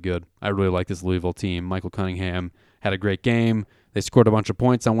looks really good. I really like this Louisville team. Michael Cunningham had a great game. They scored a bunch of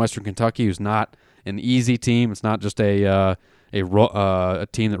points on Western Kentucky, who's not an easy team. It's not just a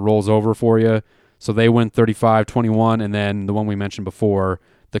team that rolls over for you. So they win 35-21, and then the one we mentioned before,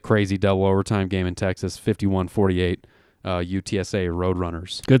 the crazy double overtime game in Texas, 51-48, UTSA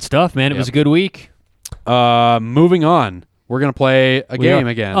Roadrunners. Good stuff, man. It was a good week. Moving on. We're going to play a game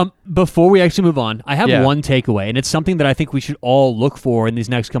again. Before we actually move on, I have Yeah. one takeaway, and it's something that I think we should all look for in these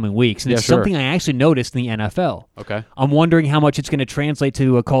next coming weeks. And it's sure. something I actually noticed in the NFL. Okay. I'm wondering how much it's going to translate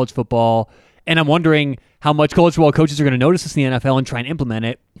to a college football, and I'm wondering how much college football coaches are going to notice this in the NFL and try and implement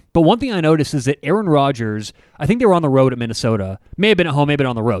it. But one thing I noticed is that Aaron Rodgers, I think they were on the road at Minnesota. May have been at home, may have been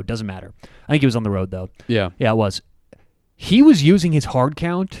on the road. Doesn't matter. I think he was on the road, though. Yeah. Yeah, it was. He was using his hard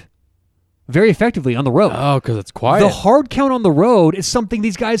count very effectively on the road. Oh, because it's quiet. The hard count on the road is something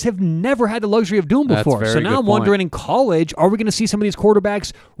these guys have never had the luxury of doing That's before. very So now good I'm wondering in college, are we going to see some of these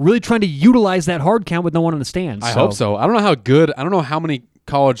quarterbacks really trying to utilize that hard count with no one in the stands? I hope so. I don't know how many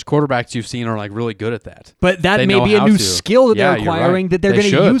college quarterbacks you've seen are like really good at that. But that They may know be a how new to. skill that Yeah, they're you're acquiring right. that they're They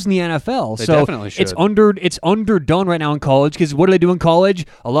going to should. use in the NFL. They So definitely should. it's underdone right now in college because what do they do in college?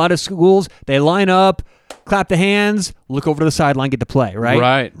 A lot of schools, they line up, clap the hands, look over to the sideline, get to play, right?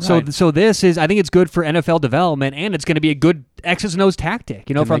 Right. So this is, I think it's good for NFL development, and it's going to be a good X's and O's tactic,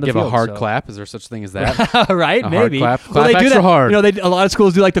 Can from they the give field. a hard so. clap? Is there such thing as that? Right? A Maybe. hard clap. Well, they Clap do extra that. hard. A lot of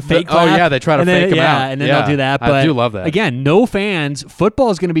schools do like the fake Oh, clap. yeah, they try to and then, fake 'em yeah, out. and then Yeah, they'll do that. I But do love that. Again, no fans. Football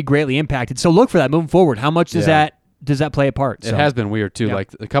is going to be greatly impacted. So look for that moving forward. How much does Yeah. that play a part? It has been weird too. Yeah. Like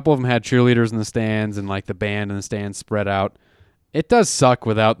a couple of them had cheerleaders in the stands and like the band in the stands spread out. It does suck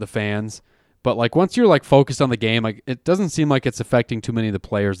without the fans, but like once you're like focused on the game, like it doesn't seem like it's affecting too many of the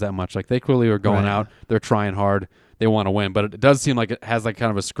players that much. Like they clearly are going Right. out, they're trying hard, they want to win, but it does seem like it has like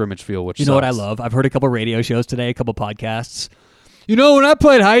kind of a scrimmage feel, which You know what I sucks. love? I've heard a couple radio shows today, a couple podcasts. When I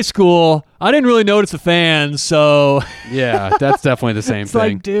played high school, I didn't really notice the fans, so Yeah, that's definitely the same It's thing.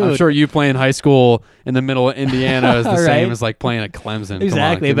 like, dude. I'm sure you playing high school in the middle of Indiana is the Right. same as like playing at Clemson. Come on,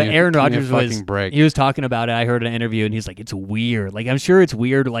 exactly. give But me a- Aaron give me a Rodgers fucking break. he was talking about it. I heard an interview, and he's like, "It's weird. Like, I'm sure it's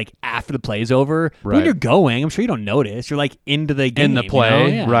weird. Like after the play's over, but when Right. you're going, I'm sure you don't notice. You're like into the game, in the you play, know?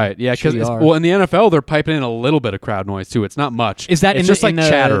 Yeah. right? Yeah, Sure because you are. well, in the NFL, they're piping in a little bit of crowd noise too. It's not much. Is that it's in just the- like in the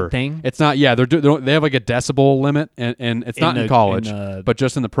chatter thing? It's not. Yeah, they have like a decibel limit, and it's not in the- college, in the- but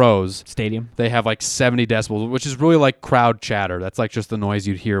just in the pros, Stadium. they have like 70 decibels, which is really like crowd chatter. That's like just the noise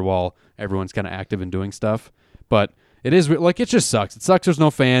you'd hear while everyone's kind of active and doing stuff. But it is like it just sucks. It sucks. There's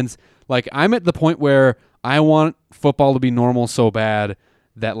no fans. Like I'm at the point where I want football to be normal so bad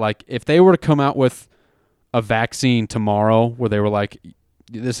that like if they were to come out with a vaccine tomorrow where they were like,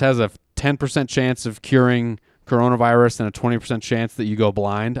 this has a 10% chance of curing coronavirus and a 20% chance that you go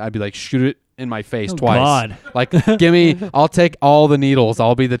blind, I'd be like, shoot it in my face twice. God. Like, I'll take all the needles.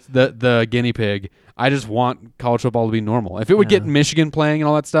 I'll be the guinea pig. I just want college football to be normal. If it would get Michigan playing and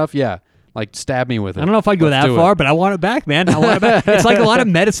all that stuff, yeah, like stab me with it. I don't know if I'd go Let's that do far, it. but I want it back, man. I want it back. It's like a lot of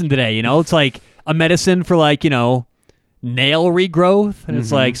medicine today, you know? It's like a medicine for like, nail regrowth, and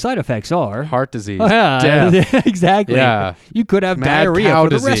it's like side effects are Heart disease, Oh, yeah, death. exactly. Yeah. You could have Mad diarrhea cow for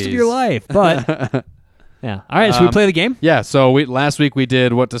the rest of disease. your life, but yeah. All right, so we play the game. Yeah, so last week we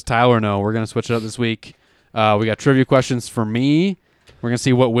did What Does Tyler Know? We're going to switch it up this week. We got trivia questions for me. We're going to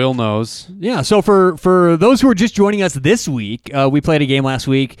see what Will knows. Yeah, so for those who are just joining us this week, we played a game last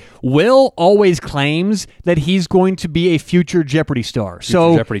week. Will always claims that he's going to be a future Jeopardy star.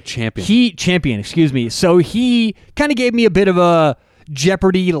 So Jeopardy champion. Excuse me. So he kind of gave me a bit of a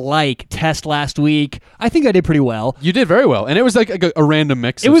Jeopardy-like test last week. I think I did pretty well. You did very well, and it was like a random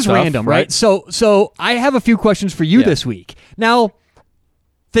mix. It of was stuff, random, right? So I have a few questions for you Yeah. this week. Now,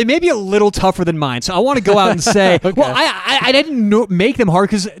 they may be a little tougher than mine, so I want to go out and say, well, I didn't make them hard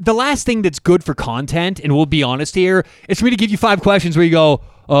because the last thing that's good for content, and we'll be honest here, is for me to give you 5 questions where you go,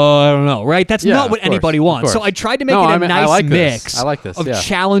 I don't know, right? That's Yeah, not what of course, anybody of wants. So course. I tried to make No, it I a mean, I nice like this. mix I like this, of yeah.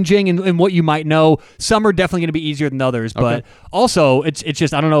 challenging and what you might know. Some are definitely going to be easier than others, but also it's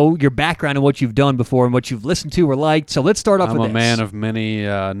just, I don't know, your background and what you've done before and what you've listened to or liked. So let's start off I'm with a this. man of many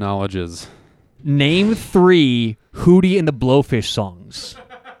knowledges. Name 3 Hootie and the Blowfish songs.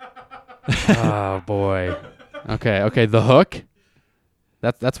 Oh boy. Okay. The Hook.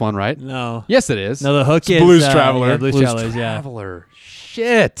 That's one, right? No. Yes, it is. No, the hook is Blues Traveler. Yeah, Blues Blues Travelers, yeah. Traveler.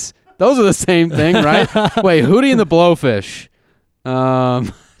 Shit. Those are the same thing, right? Wait, Hootie and the Blowfish.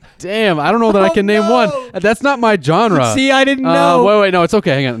 Damn, I don't know that I can name no. one. That's not my genre. See, I didn't know. Wait, no, it's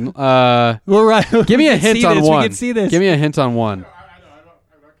okay. Hang on. We're right. Give me We a can hint see on this. one. We can see this. Give me a hint on one.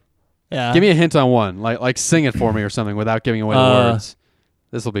 Yeah. Give me a hint on one. Like sing it for me or something without giving away the words.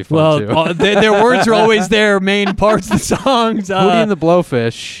 This will be fun well, too. their words are always their main parts of the songs. Hootie and the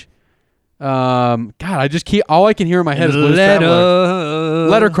Blowfish. God, I just keep all I can hear in my head is Blues Let Traveler. her,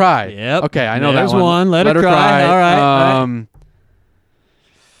 Let Her Cry. Yep. Okay, I know There's that one. Let Her Cry. All right.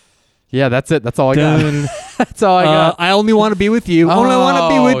 Yeah, that's it. That's all I got. That's all I got. I only want to be with you. Only want to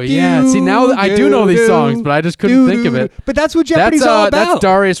be with you. Yeah. See, now I do know these songs, but I just couldn't think of it. But that's what Jeopardy's all about. That's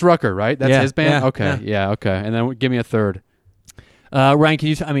Darius Rucker, right? That's Yeah, his band. yeah, Okay. Yeah. Okay. And then give me a third. Ryan, can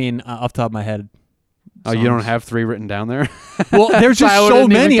you? Off the top of my head. Oh, you don't have 3 written down there? Well, there's just Tyler so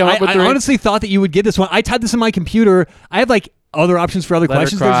didn't even many. come I up with 3? honestly thought that you would get this one. I typed this in my computer. I have like other options for other Let Her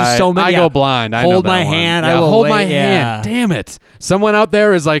questions. There's just Cry. so many. I Yeah. go blind. I know Hold that my one. hand. Yeah, I will hold wait. my Yeah. hand. Damn it! Someone out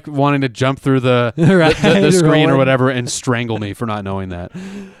there is like wanting to jump through the Right. the screen or Rolling. whatever and strangle me for not knowing that.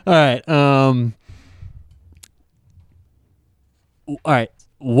 All right. All right.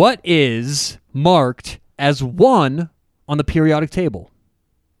 What is marked as 1 on the periodic table?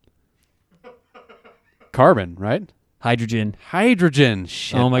 Carbon, right? Hydrogen. Hydrogen.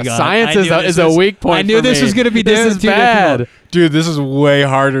 Shit. Oh my God. Science I is knew a, this is a was- weak point. I knew for this me. was gonna be This too is difficult. bad. Dude, this is way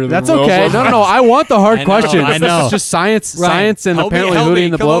harder than That's Will's okay. one. No. I want the hard I know, questions. I know. This is just science, Ryan, science, and help me, apparently help Hootie me.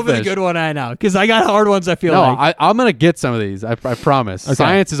 and the Come over the Blowfish. good one I know, because I got hard ones. I feel No, like. I'm gonna get some of these. I promise. Okay.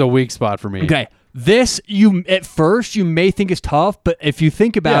 Science is a weak spot for me. Okay, this you at first you may think is tough, but if you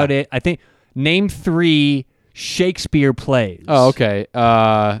think about Yeah. it, I think name 3 Shakespeare plays. Oh, okay.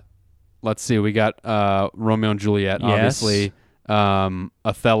 Let's see. We got Romeo and Juliet, Yes. obviously.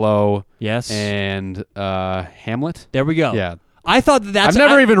 Othello Yes. and Hamlet. There we go. Yeah. I thought that's. I've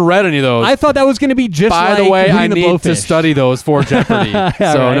never even read any of those. I thought that was going to be just By like the way, Hootie I and the need to Blowfish. study those for Jeopardy. So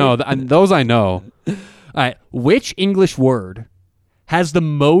right. no, those I know. All right, which English word has the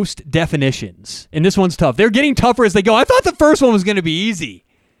most definitions? And this one's tough. They're getting tougher as they go. I thought the first one was going to be easy.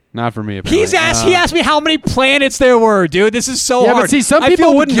 Not for me. Apparently. He asked me how many planets there were, dude. This is so Yeah, hard. but see, some I people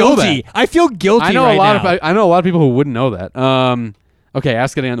feel wouldn't know guilty. that. I feel guilty. I know right a lot now. of I know a lot of people who wouldn't know that. Okay,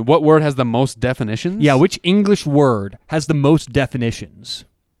 ask it again. What word has the most definitions? Yeah, which English word has the most definitions?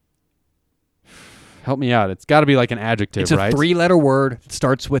 Help me out. It's got to be like an adjective, It's a right? 3-letter word. It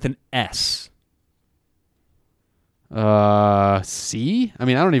starts with an S. C? I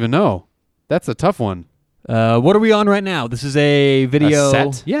mean, I don't even know. That's a tough one. What are we on right now? This is a video. A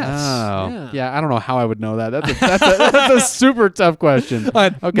set? Yes. Oh. Yeah, I don't know how I would know that. That's a super tough question.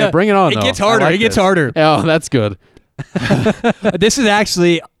 Okay, no, bring it on, It though. gets I harder. like It gets this. harder. Oh, that's good. This is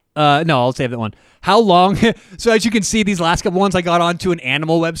actually no, I'll save that one. How long? So as you can see, these last couple ones I got onto an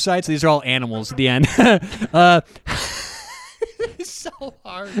animal website. So these are all animals at the end. It's so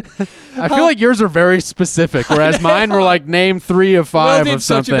hard. I feel like yours are very specific, whereas mine were like name 3 of 5 Will of did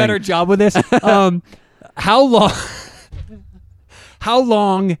such something. a better job with this. How long? How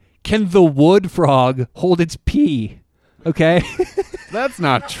long can the wood frog hold its pee? Okay. That's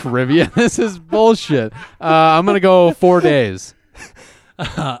not trivia. This is bullshit. I'm gonna go 4 days.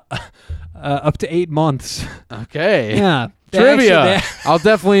 Up to 8 months. Okay. Yeah. Trivia. I'll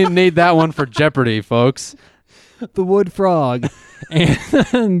definitely need that one for Jeopardy, folks. The wood frog.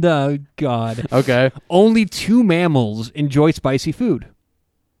 And God. Okay. Only 2 mammals enjoy spicy food.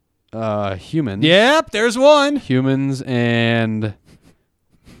 Humans. Yep, there's one. Humans and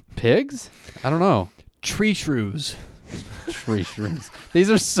pigs? I don't know. Tree shrews. Tree shrews. These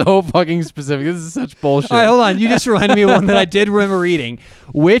are so fucking specific. This is such bullshit. All right, hold on. You just reminded me of one that I did remember reading.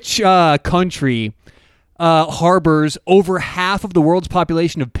 Which country harbors over half of the world's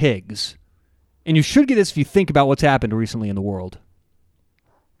population of pigs? And you should get this if you think about what's happened recently in the world.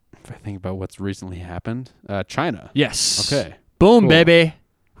 If I think about what's recently happened, China. Yes. Okay. Boom, Cool. baby.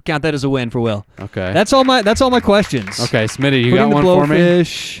 Count that as a win for Will. Okay. That's all my questions. Okay, Smitty, you Putting got the one for me?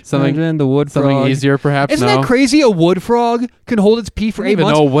 blowfish, Something- and the wood Something frog. easier, perhaps? Isn't No? that crazy? A wood frog can hold its pee for I 8 don't even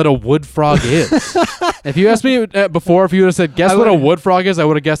months. know what a wood frog is. If you asked me before, if you would have said, guess I what a would- wood frog is, I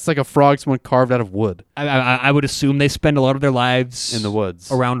would have guessed like a frog someone carved out of wood I would assume they spend a lot of their lives in the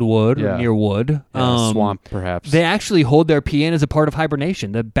woods. around wood Yeah. or near wood. Yeah, swamp, perhaps. They actually hold their pee in as a part of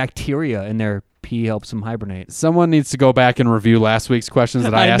hibernation. The bacteria in their pee helps them hibernate. Someone needs to go back and review last week's questions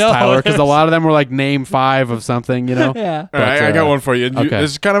that I I asked know. Tyler, because a lot of them were like name 5 of something, you know? Yeah. All right, I got uh, one for you. okay. This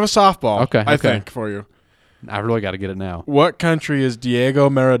is kind of a softball. Okay, I okay. think for you. I really got to get it now. What country is Diego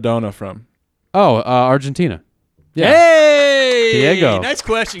Maradona from? Oh, Argentina. Yeah. Hey! Diego. Nice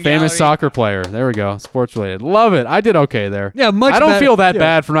question, Famous Gallery. soccer player. There we go. Sports related. Love it. I did okay there. Yeah, much I don't better. feel that Yeah.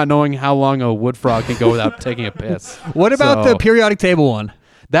 bad for not knowing how long a wood frog can go without taking a piss. What about So- the periodic table one?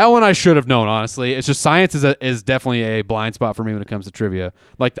 That one I should have known, honestly. It's just science is definitely a blind spot for me when it comes to trivia.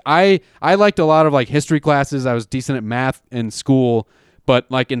 Like I liked a lot of like history classes. I was decent at math in school, but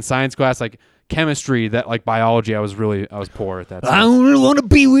like in science class, like chemistry, that like biology, I was poor at that. I stuff. only want to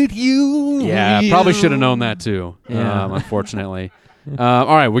be with you. Yeah, probably should have known that too. Yeah. Unfortunately. All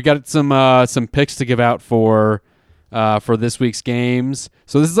right, we got some picks to give out for this week's games.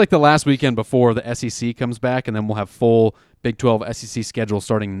 So this is like the last weekend before the SEC comes back, and then we'll have full Big 12 SEC schedule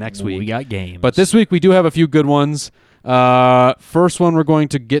starting next week. We got games. But this week we do have a few good ones. First one we're going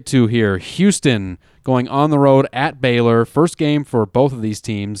to get to here. Houston going on the road at Baylor. First game for both of these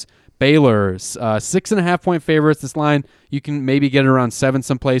teams. Baylor, 6.5 point favorites. This line, you can maybe get it around 7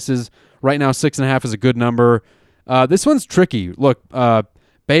 some places. Right now, 6.5 is a good number. This one's tricky. Look,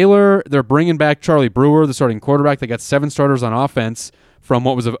 Baylor, they're bringing back Charlie Brewer, the starting quarterback. They got 7 starters on offense from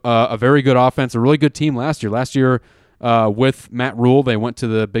what was a very good offense, a really good team last year. Last year, with Matt Rule, they went to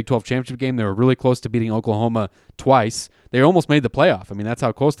the Big 12 championship game. They were really close to beating Oklahoma twice. They almost made the playoff. I mean, that's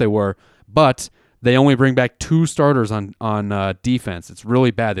how close they were. But they only bring back 2 starters on defense. It's really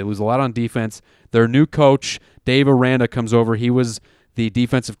bad. They lose a lot on defense. Their new coach, Dave Aranda, comes over. He was the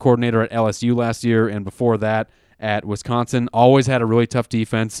defensive coordinator at LSU last year, and before that at Wisconsin. Always had a really tough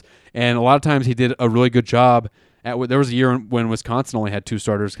defense, and a lot of times he did a really good job. There was a year when Wisconsin only had 2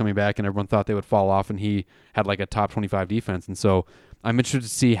 starters coming back, and everyone thought they would fall off, and he had like a top 25 defense. And so I'm interested to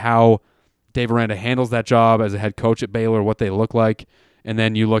see how Dave Aranda handles that job as a head coach at Baylor, what they look like. And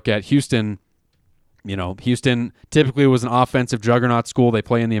then you look at Houston. You know, Houston typically was an offensive juggernaut school. They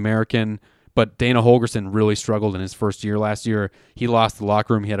play in the American, but Dana Holgerson really struggled in his first year last year. He lost the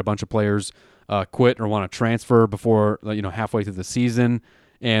locker room. He had a bunch of players quit or want to transfer before, halfway through the season.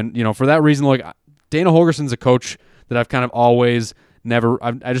 And, for that reason, look, Dana Holgerson's a coach that I've kind of always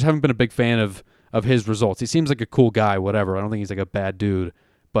I just haven't been a big fan of his results. He seems like a cool guy, whatever. I don't think he's like a bad dude,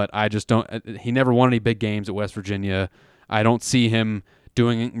 but I just don't. He never won any big games at West Virginia. I don't see him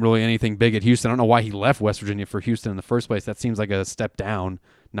doing really anything big at Houston. I don't know why he left West Virginia for Houston in the first place. That seems like a step down,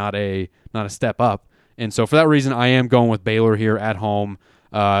 not a step up. And so for that reason, I am going with Baylor here at home,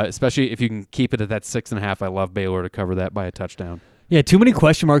 especially if you can keep it at that 6.5. I love Baylor to cover that by a touchdown. Yeah, too many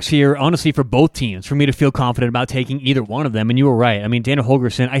question marks here, honestly, for both teams for me to feel confident about taking either one of them. And you were right. I mean, Daniel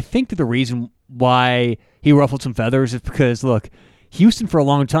Holgerson, I think that the reason why he ruffled some feathers is because, look, Houston for a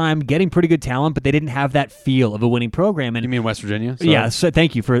long time getting pretty good talent, but they didn't have that feel of a winning program. And You mean West Virginia? Sorry. yeah, so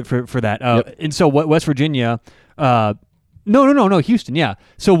thank you for that. Yep. And so what West Virginia. No, Houston. Yeah.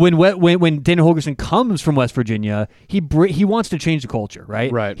 So when Daniel Holgerson comes from West Virginia, he wants to change the culture,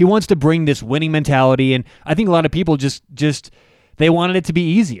 right? Right. He wants to bring this winning mentality, and I think a lot of people just they wanted it to be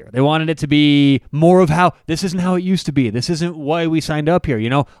easier. They wanted it to be more of how this isn't how it used to be. This isn't why we signed up here. You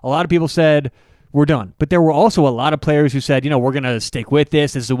know, a lot of people said we're done, but there were also a lot of players who said, you know, we're going to stick with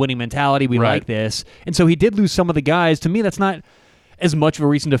this. This is a winning mentality. We Right. like this, and so he did lose some of the guys. To me, that's not as much of a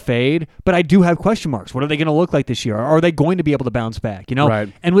reason to fade, but I do have question marks. What are they going to look like this year? Are they going to be able to bounce back? You know,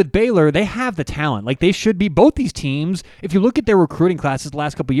 Right. And with Baylor, they have the talent. Like they should be. Both these teams, if you look at their recruiting classes the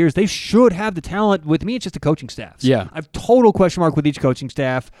last couple of years, they should have the talent. With me, it's just the coaching staffs. Yeah. I have total question mark with each coaching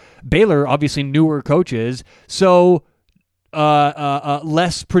staff. Baylor, obviously newer coaches, so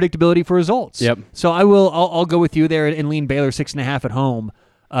less predictability for results. Yep. So I'll go with you there and lean Baylor 6.5 at home.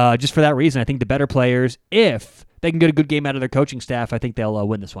 Just for that reason, I think the better players, if they can get a good game out of their coaching staff, I think they'll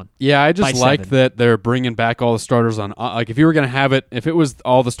win this one. Yeah, I just By like 7. that they're bringing back all the starters on. Like, if you were going to have it, if it was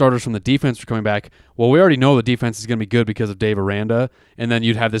all the starters from the defense were coming back, well, we already know the defense is going to be good because of Dave Aranda, and then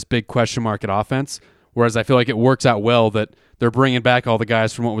you'd have this big question mark at offense. Whereas I feel like it works out well that they're bringing back all the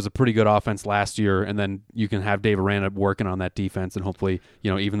guys from what was a pretty good offense last year, and then you can have Dave Aranda working on that defense, and hopefully, you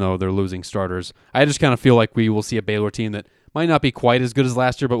know, even though they're losing starters, I just kind of feel like we will see a Baylor team that might not be quite as good as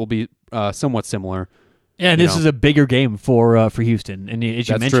last year, but will be somewhat similar. Yeah, and this is a bigger game for Houston. And as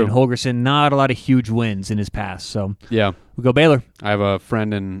you That's mentioned, true. Holgerson, not a lot of huge wins in his past. So Yeah. we'll go Baylor. I have a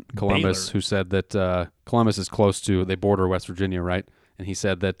friend in Columbus Baylor. who said that Columbus is close to, they border West Virginia, right? And he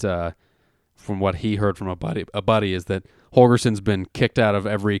said that from what he heard from a buddy is that Holgerson's been kicked out of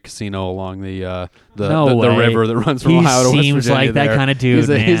every casino along the No way. river that runs from He Ohio to West Virginia. seems like that there. kind of dude,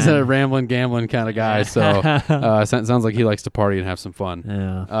 He's a man. rambling, gambling kind of guy. So sounds like he likes to party and have some fun.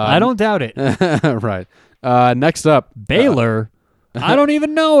 Yeah. I don't doubt it. Right. Next up, Baylor, I don't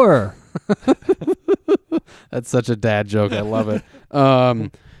even know her. that's such a dad joke. I love it.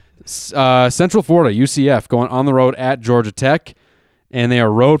 Central Florida, UCF, going on the road at Georgia Tech, and they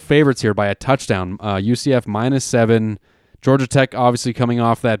are road favorites here by a touchdown. UCF -7. Georgia Tech obviously coming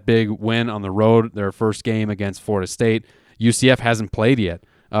off that big win on the road, their first game against Florida State. UCF hasn't played yet.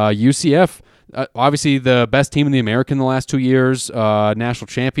 UCF, obviously the best team in the American the last 2 years, national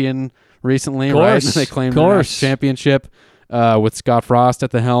champion recently, Of right? course, They claimed of their course. national championship with Scott Frost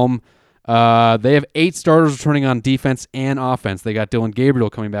at the helm. They have 8 starters returning on defense and offense. They got Dylan Gabriel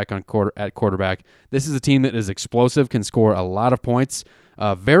coming back on at quarterback. This is a team that is explosive, can score a lot of points.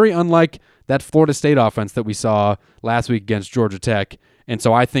 Very unlike that Florida State offense that we saw last week against Georgia Tech. And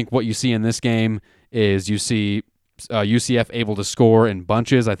so I think what you see in this game is you see UCF able to score in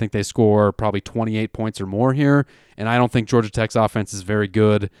bunches. I think they score probably 28 points or more here. And I don't think Georgia Tech's offense is very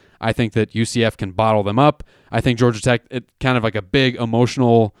good. I think that UCF can bottle them up. I think Georgia Tech, it kind of like a big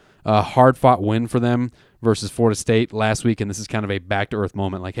emotional hard-fought win for them versus Florida State last week, and this is kind of a back-to-earth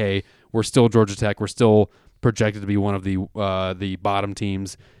moment. Like, hey, we're still Georgia Tech. We're still projected to be one of the bottom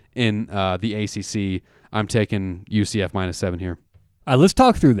teams in the ACC. I'm taking UCF -7 here. All right, let's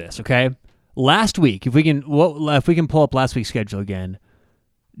talk through this, okay? Last week, if we can pull up last week's schedule again,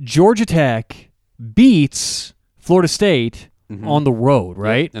 Georgia Tech beats Florida State on the road,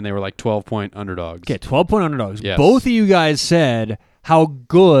 right? Yep. And they were like 12-point underdogs. Okay, 12-point underdogs. Yes. Both of you guys said how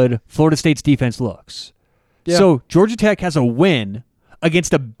good Florida State's defense looks. Yeah. So Georgia Tech has a win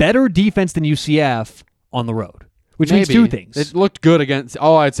against a better defense than UCF on the road, which means two things. It looked good against.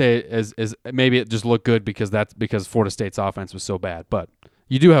 All I'd say is maybe it just looked good because Florida State's offense was so bad. But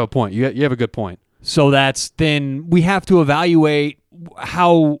you do have a point. You have a good point. So then we have to evaluate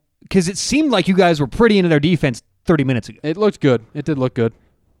how, because it seemed like you guys were pretty into their defense 30 minutes ago. It looked good. It did look good.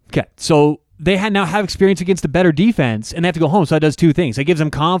 Okay, so they now have experience against a better defense, and they have to go home. So that does two things. It gives them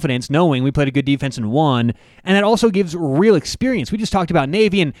confidence knowing we played a good defense and won, and that also gives real experience. We just talked about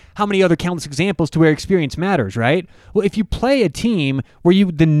Navy and how many other countless examples to where experience matters, right? Well, if you play a team where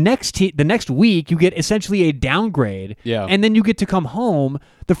the next week you get essentially a downgrade, Yeah. and then you get to come home,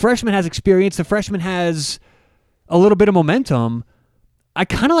 the freshman has experience, the freshman has a little bit of momentum. I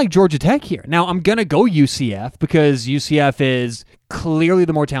kind of like Georgia Tech here. Now, I'm going to go UCF because UCF is clearly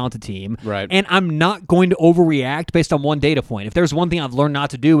the more talented team. Right. And I'm not going to overreact based on one data point. If there's one thing I've learned not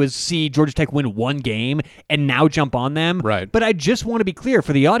to do is see Georgia Tech win one game and now jump on them. Right. But I just want to be clear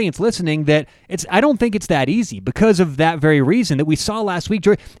for the audience listening that I don't think it's that easy because of that very reason that we saw last week.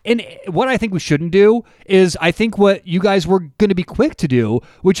 And what I think we shouldn't do is I think what you guys were going to be quick to do,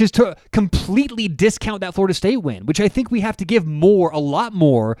 which is to completely discount that Florida State win, which I think we have to give a lot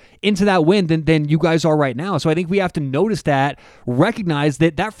more into that win than you guys are right now. So I think we have to notice that, recognize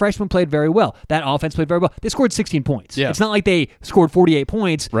that freshman played very well. That offense played very well. They scored 16 points. Yeah. It's not like they scored 48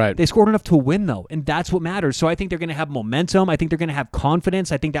 points. Right. They scored enough to win, though, and that's what matters. So I think they're going to have momentum. I think they're going to have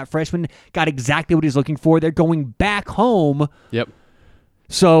confidence. I think that freshman got exactly what he's looking for. They're going back home. Yep.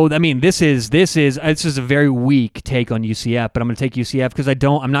 So, I mean, this is a very weak take on UCF, but I'm going to take UCF because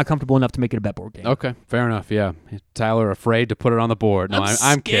I'm not comfortable enough to make it a bet board game. Okay, fair enough. Yeah, Tyler afraid to put it on the board. No,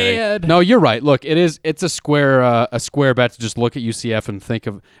 I'm kidding. scared. No, you're right. Look, it's a square bet to just look at UCF and think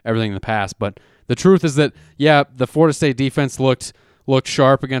of everything in the past. But the truth is that the Florida State defense looked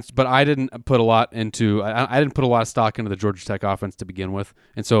sharp against, but I didn't put a lot into. I didn't put a lot of stock into the Georgia Tech offense to begin with,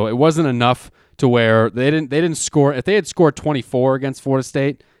 and so it wasn't enough to where they didn't score. If they had scored 24 against Florida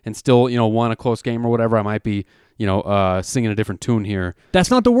State and still won a close game or whatever, I might be singing a different tune here. That's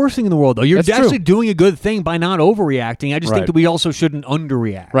not the worst thing in the world, though. You're That's actually true. doing a good thing by not overreacting. I just think that we also shouldn't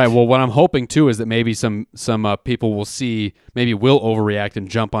underreact. Right. Well, what I'm hoping too is that maybe some people will overreact and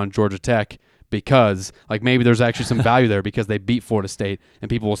jump on Georgia Tech because maybe there's actually some value there because they beat Florida State, and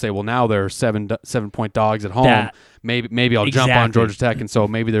people will say, well, now they're 7-point dogs at home. Maybe I'll jump on Georgia Tech, and so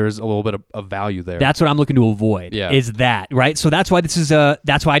maybe there is a little bit of value there. That's what I'm looking to avoid. Yeah. Is that right? So that's why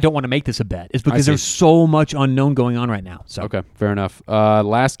that's why I don't want to make this a bet. Is because see. there's so much unknown going on right now. So Okay, fair enough.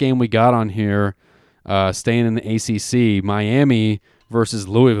 Last game we got on here, staying in the ACC, Miami versus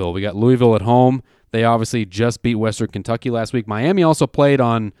Louisville. We got Louisville at home. They obviously just beat Western Kentucky last week. Miami also played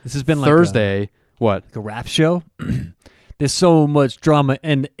on this has been Thursday. What? Like a rap show. There's so much drama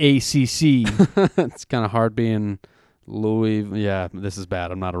in ACC. It's kind of hard being Louisville. Yeah, this is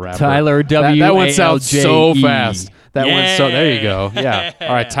bad. I'm not a rapper. Tyler W. That one sounds so A-L-J-E. fast. There you go. Yeah.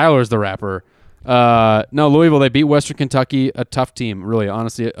 All right, Tyler's the rapper. No, Louisville, they beat Western Kentucky, a tough team, really,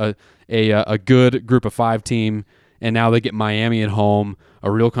 honestly, a good group of 5 team, and now they get Miami at home, a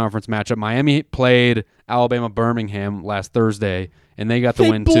real conference matchup. Miami played Alabama Birmingham last Thursday, and they got the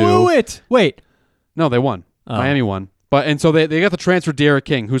win too. They blew it. Wait. No, they won. Oh. Miami won. And so they got the transfer Derek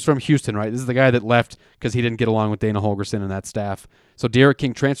King, who's from Houston, right? This is the guy that left because he didn't get along with Dana Holgerson and that staff. So Derek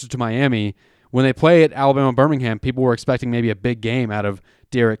King transferred to Miami. When they play at Alabama Birmingham, people were expecting maybe a big game out of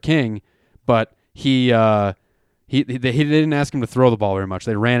Derek King, but he didn't ask him to throw the ball very much.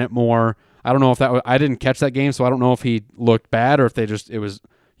 They ran it more. I don't know if I didn't catch that game, so I don't know if he looked bad or if it was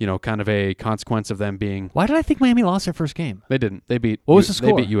kind of a consequence of them being. Why did I think Miami lost their first game? They didn't. They beat. What was the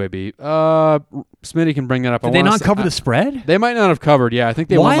score? They beat UAB. Smitty can bring that up. Did they not cover the spread? They might not have covered. Yeah, I think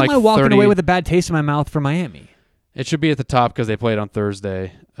they Why won am I walking 30. away with a bad taste in my mouth for Miami? It should be at the top because they played on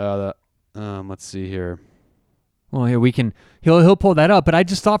Thursday. Let's see here. Well, here we can. He'll pull that up, but I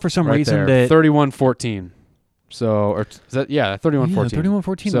just thought for some Right reason there, that 31-14. So, or is that 31-14?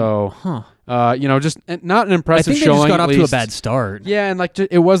 31-14. So, just not an I impressive think they showing. just got at off to a least. bad start. Yeah, and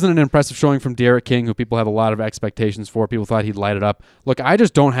it wasn't an impressive showing from Derek King, who people have a lot of expectations for. People thought he'd light it up. Look, I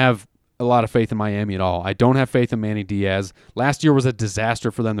just don't have a lot of faith in Miami at all. I don't have faith in Manny Diaz. Last year was a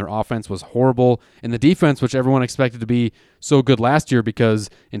disaster for them. Their offense was horrible, and the defense, which everyone expected to be so good last year because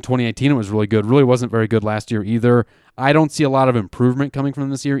in 2018 it was really good, really wasn't very good last year either. I don't see a lot of improvement coming from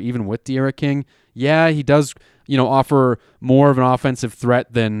this year, even with Derek King. Yeah, he does offer more of an offensive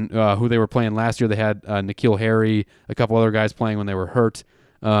threat than who they were playing last year. They had N'Keal Harry, a couple other guys playing when they were hurt.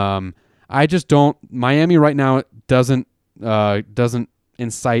 I just don't. Miami right now doesn't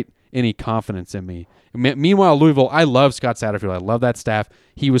incite any confidence in me. Meanwhile, Louisville, I love Scott Satterfield. I love that staff.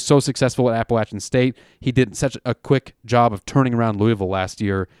 He was so successful at Appalachian State. He did such a quick job of turning around Louisville last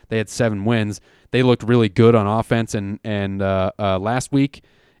year. They had 7 wins. They looked really good on offense and last week.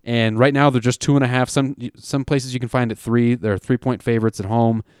 And right now they're just 2.5. Some places you can find at 3. They're 3-point favorites at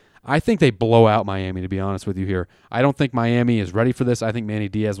home. I think they blow out Miami, to be honest with you here. I don't think Miami is ready for this. I think Manny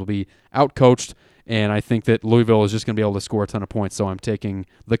Diaz will be outcoached, and I think that Louisville is just going to be able to score a ton of points, so I'm taking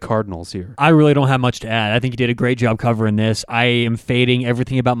the Cardinals here. I really don't have much to add. I think you did a great job covering this. I am fading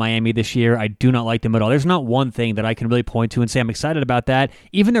everything about Miami this year. I do not like them at all. There's not one thing that I can really point to and say I'm excited about that.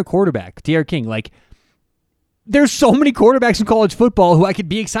 Even their quarterback, Derek King, there's so many quarterbacks in college football who I could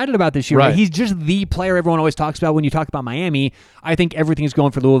be excited about this year. Right. He's just the player everyone always talks about when you talk about Miami. I think everything's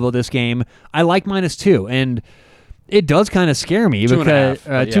going for Louisville this game. I like -2, and it does kind of scare me because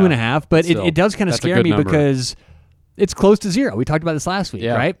 2.5, but Still, it does kind of that's a scare good me number. because it's close to 0. We talked about this last week,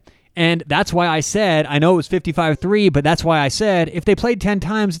 right? And that's why I said, I know it was 55-3, but that's why I said if they played 10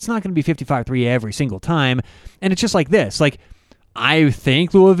 times, it's not going to be 55-3 every single time. And it's just like this. Like, I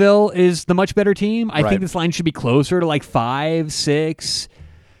think Louisville is the much better team. I think this line should be closer to like 5, 6.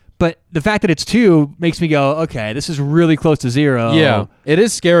 But the fact that it's 2 makes me go, okay, this is really close to 0. Yeah, it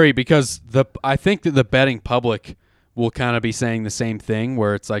is scary because I think that the betting public will kind of be saying the same thing,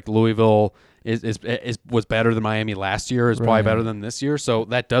 where it's like Louisville was better than Miami last year, is probably better than this year. So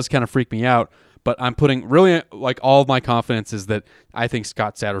that does kind of freak me out. But I'm putting really like all of my confidence is that I think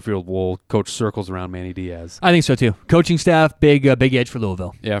Scott Satterfield will coach circles around Manny Diaz. I think so too. Coaching staff, big edge for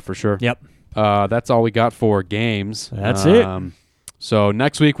Louisville. Yeah, for sure. Yep. That's all we got for games. That's it. So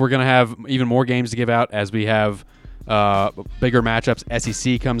next week we're going to have even more games to give out as we have bigger matchups.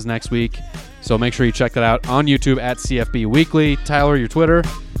 SEC comes next week. So make sure you check that out on YouTube at CFB Weekly. Tyler, your Twitter?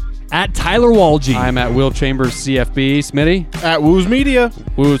 At Tyler Walgie. I'm at Will Chambers CFB. Smitty? At Woo's Media.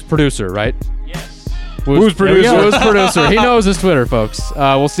 Woo's producer, right? Yes. Woo's producer. Woo's producer. He knows his Twitter, folks.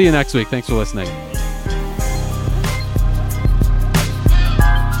 We'll see you next week. Thanks for listening.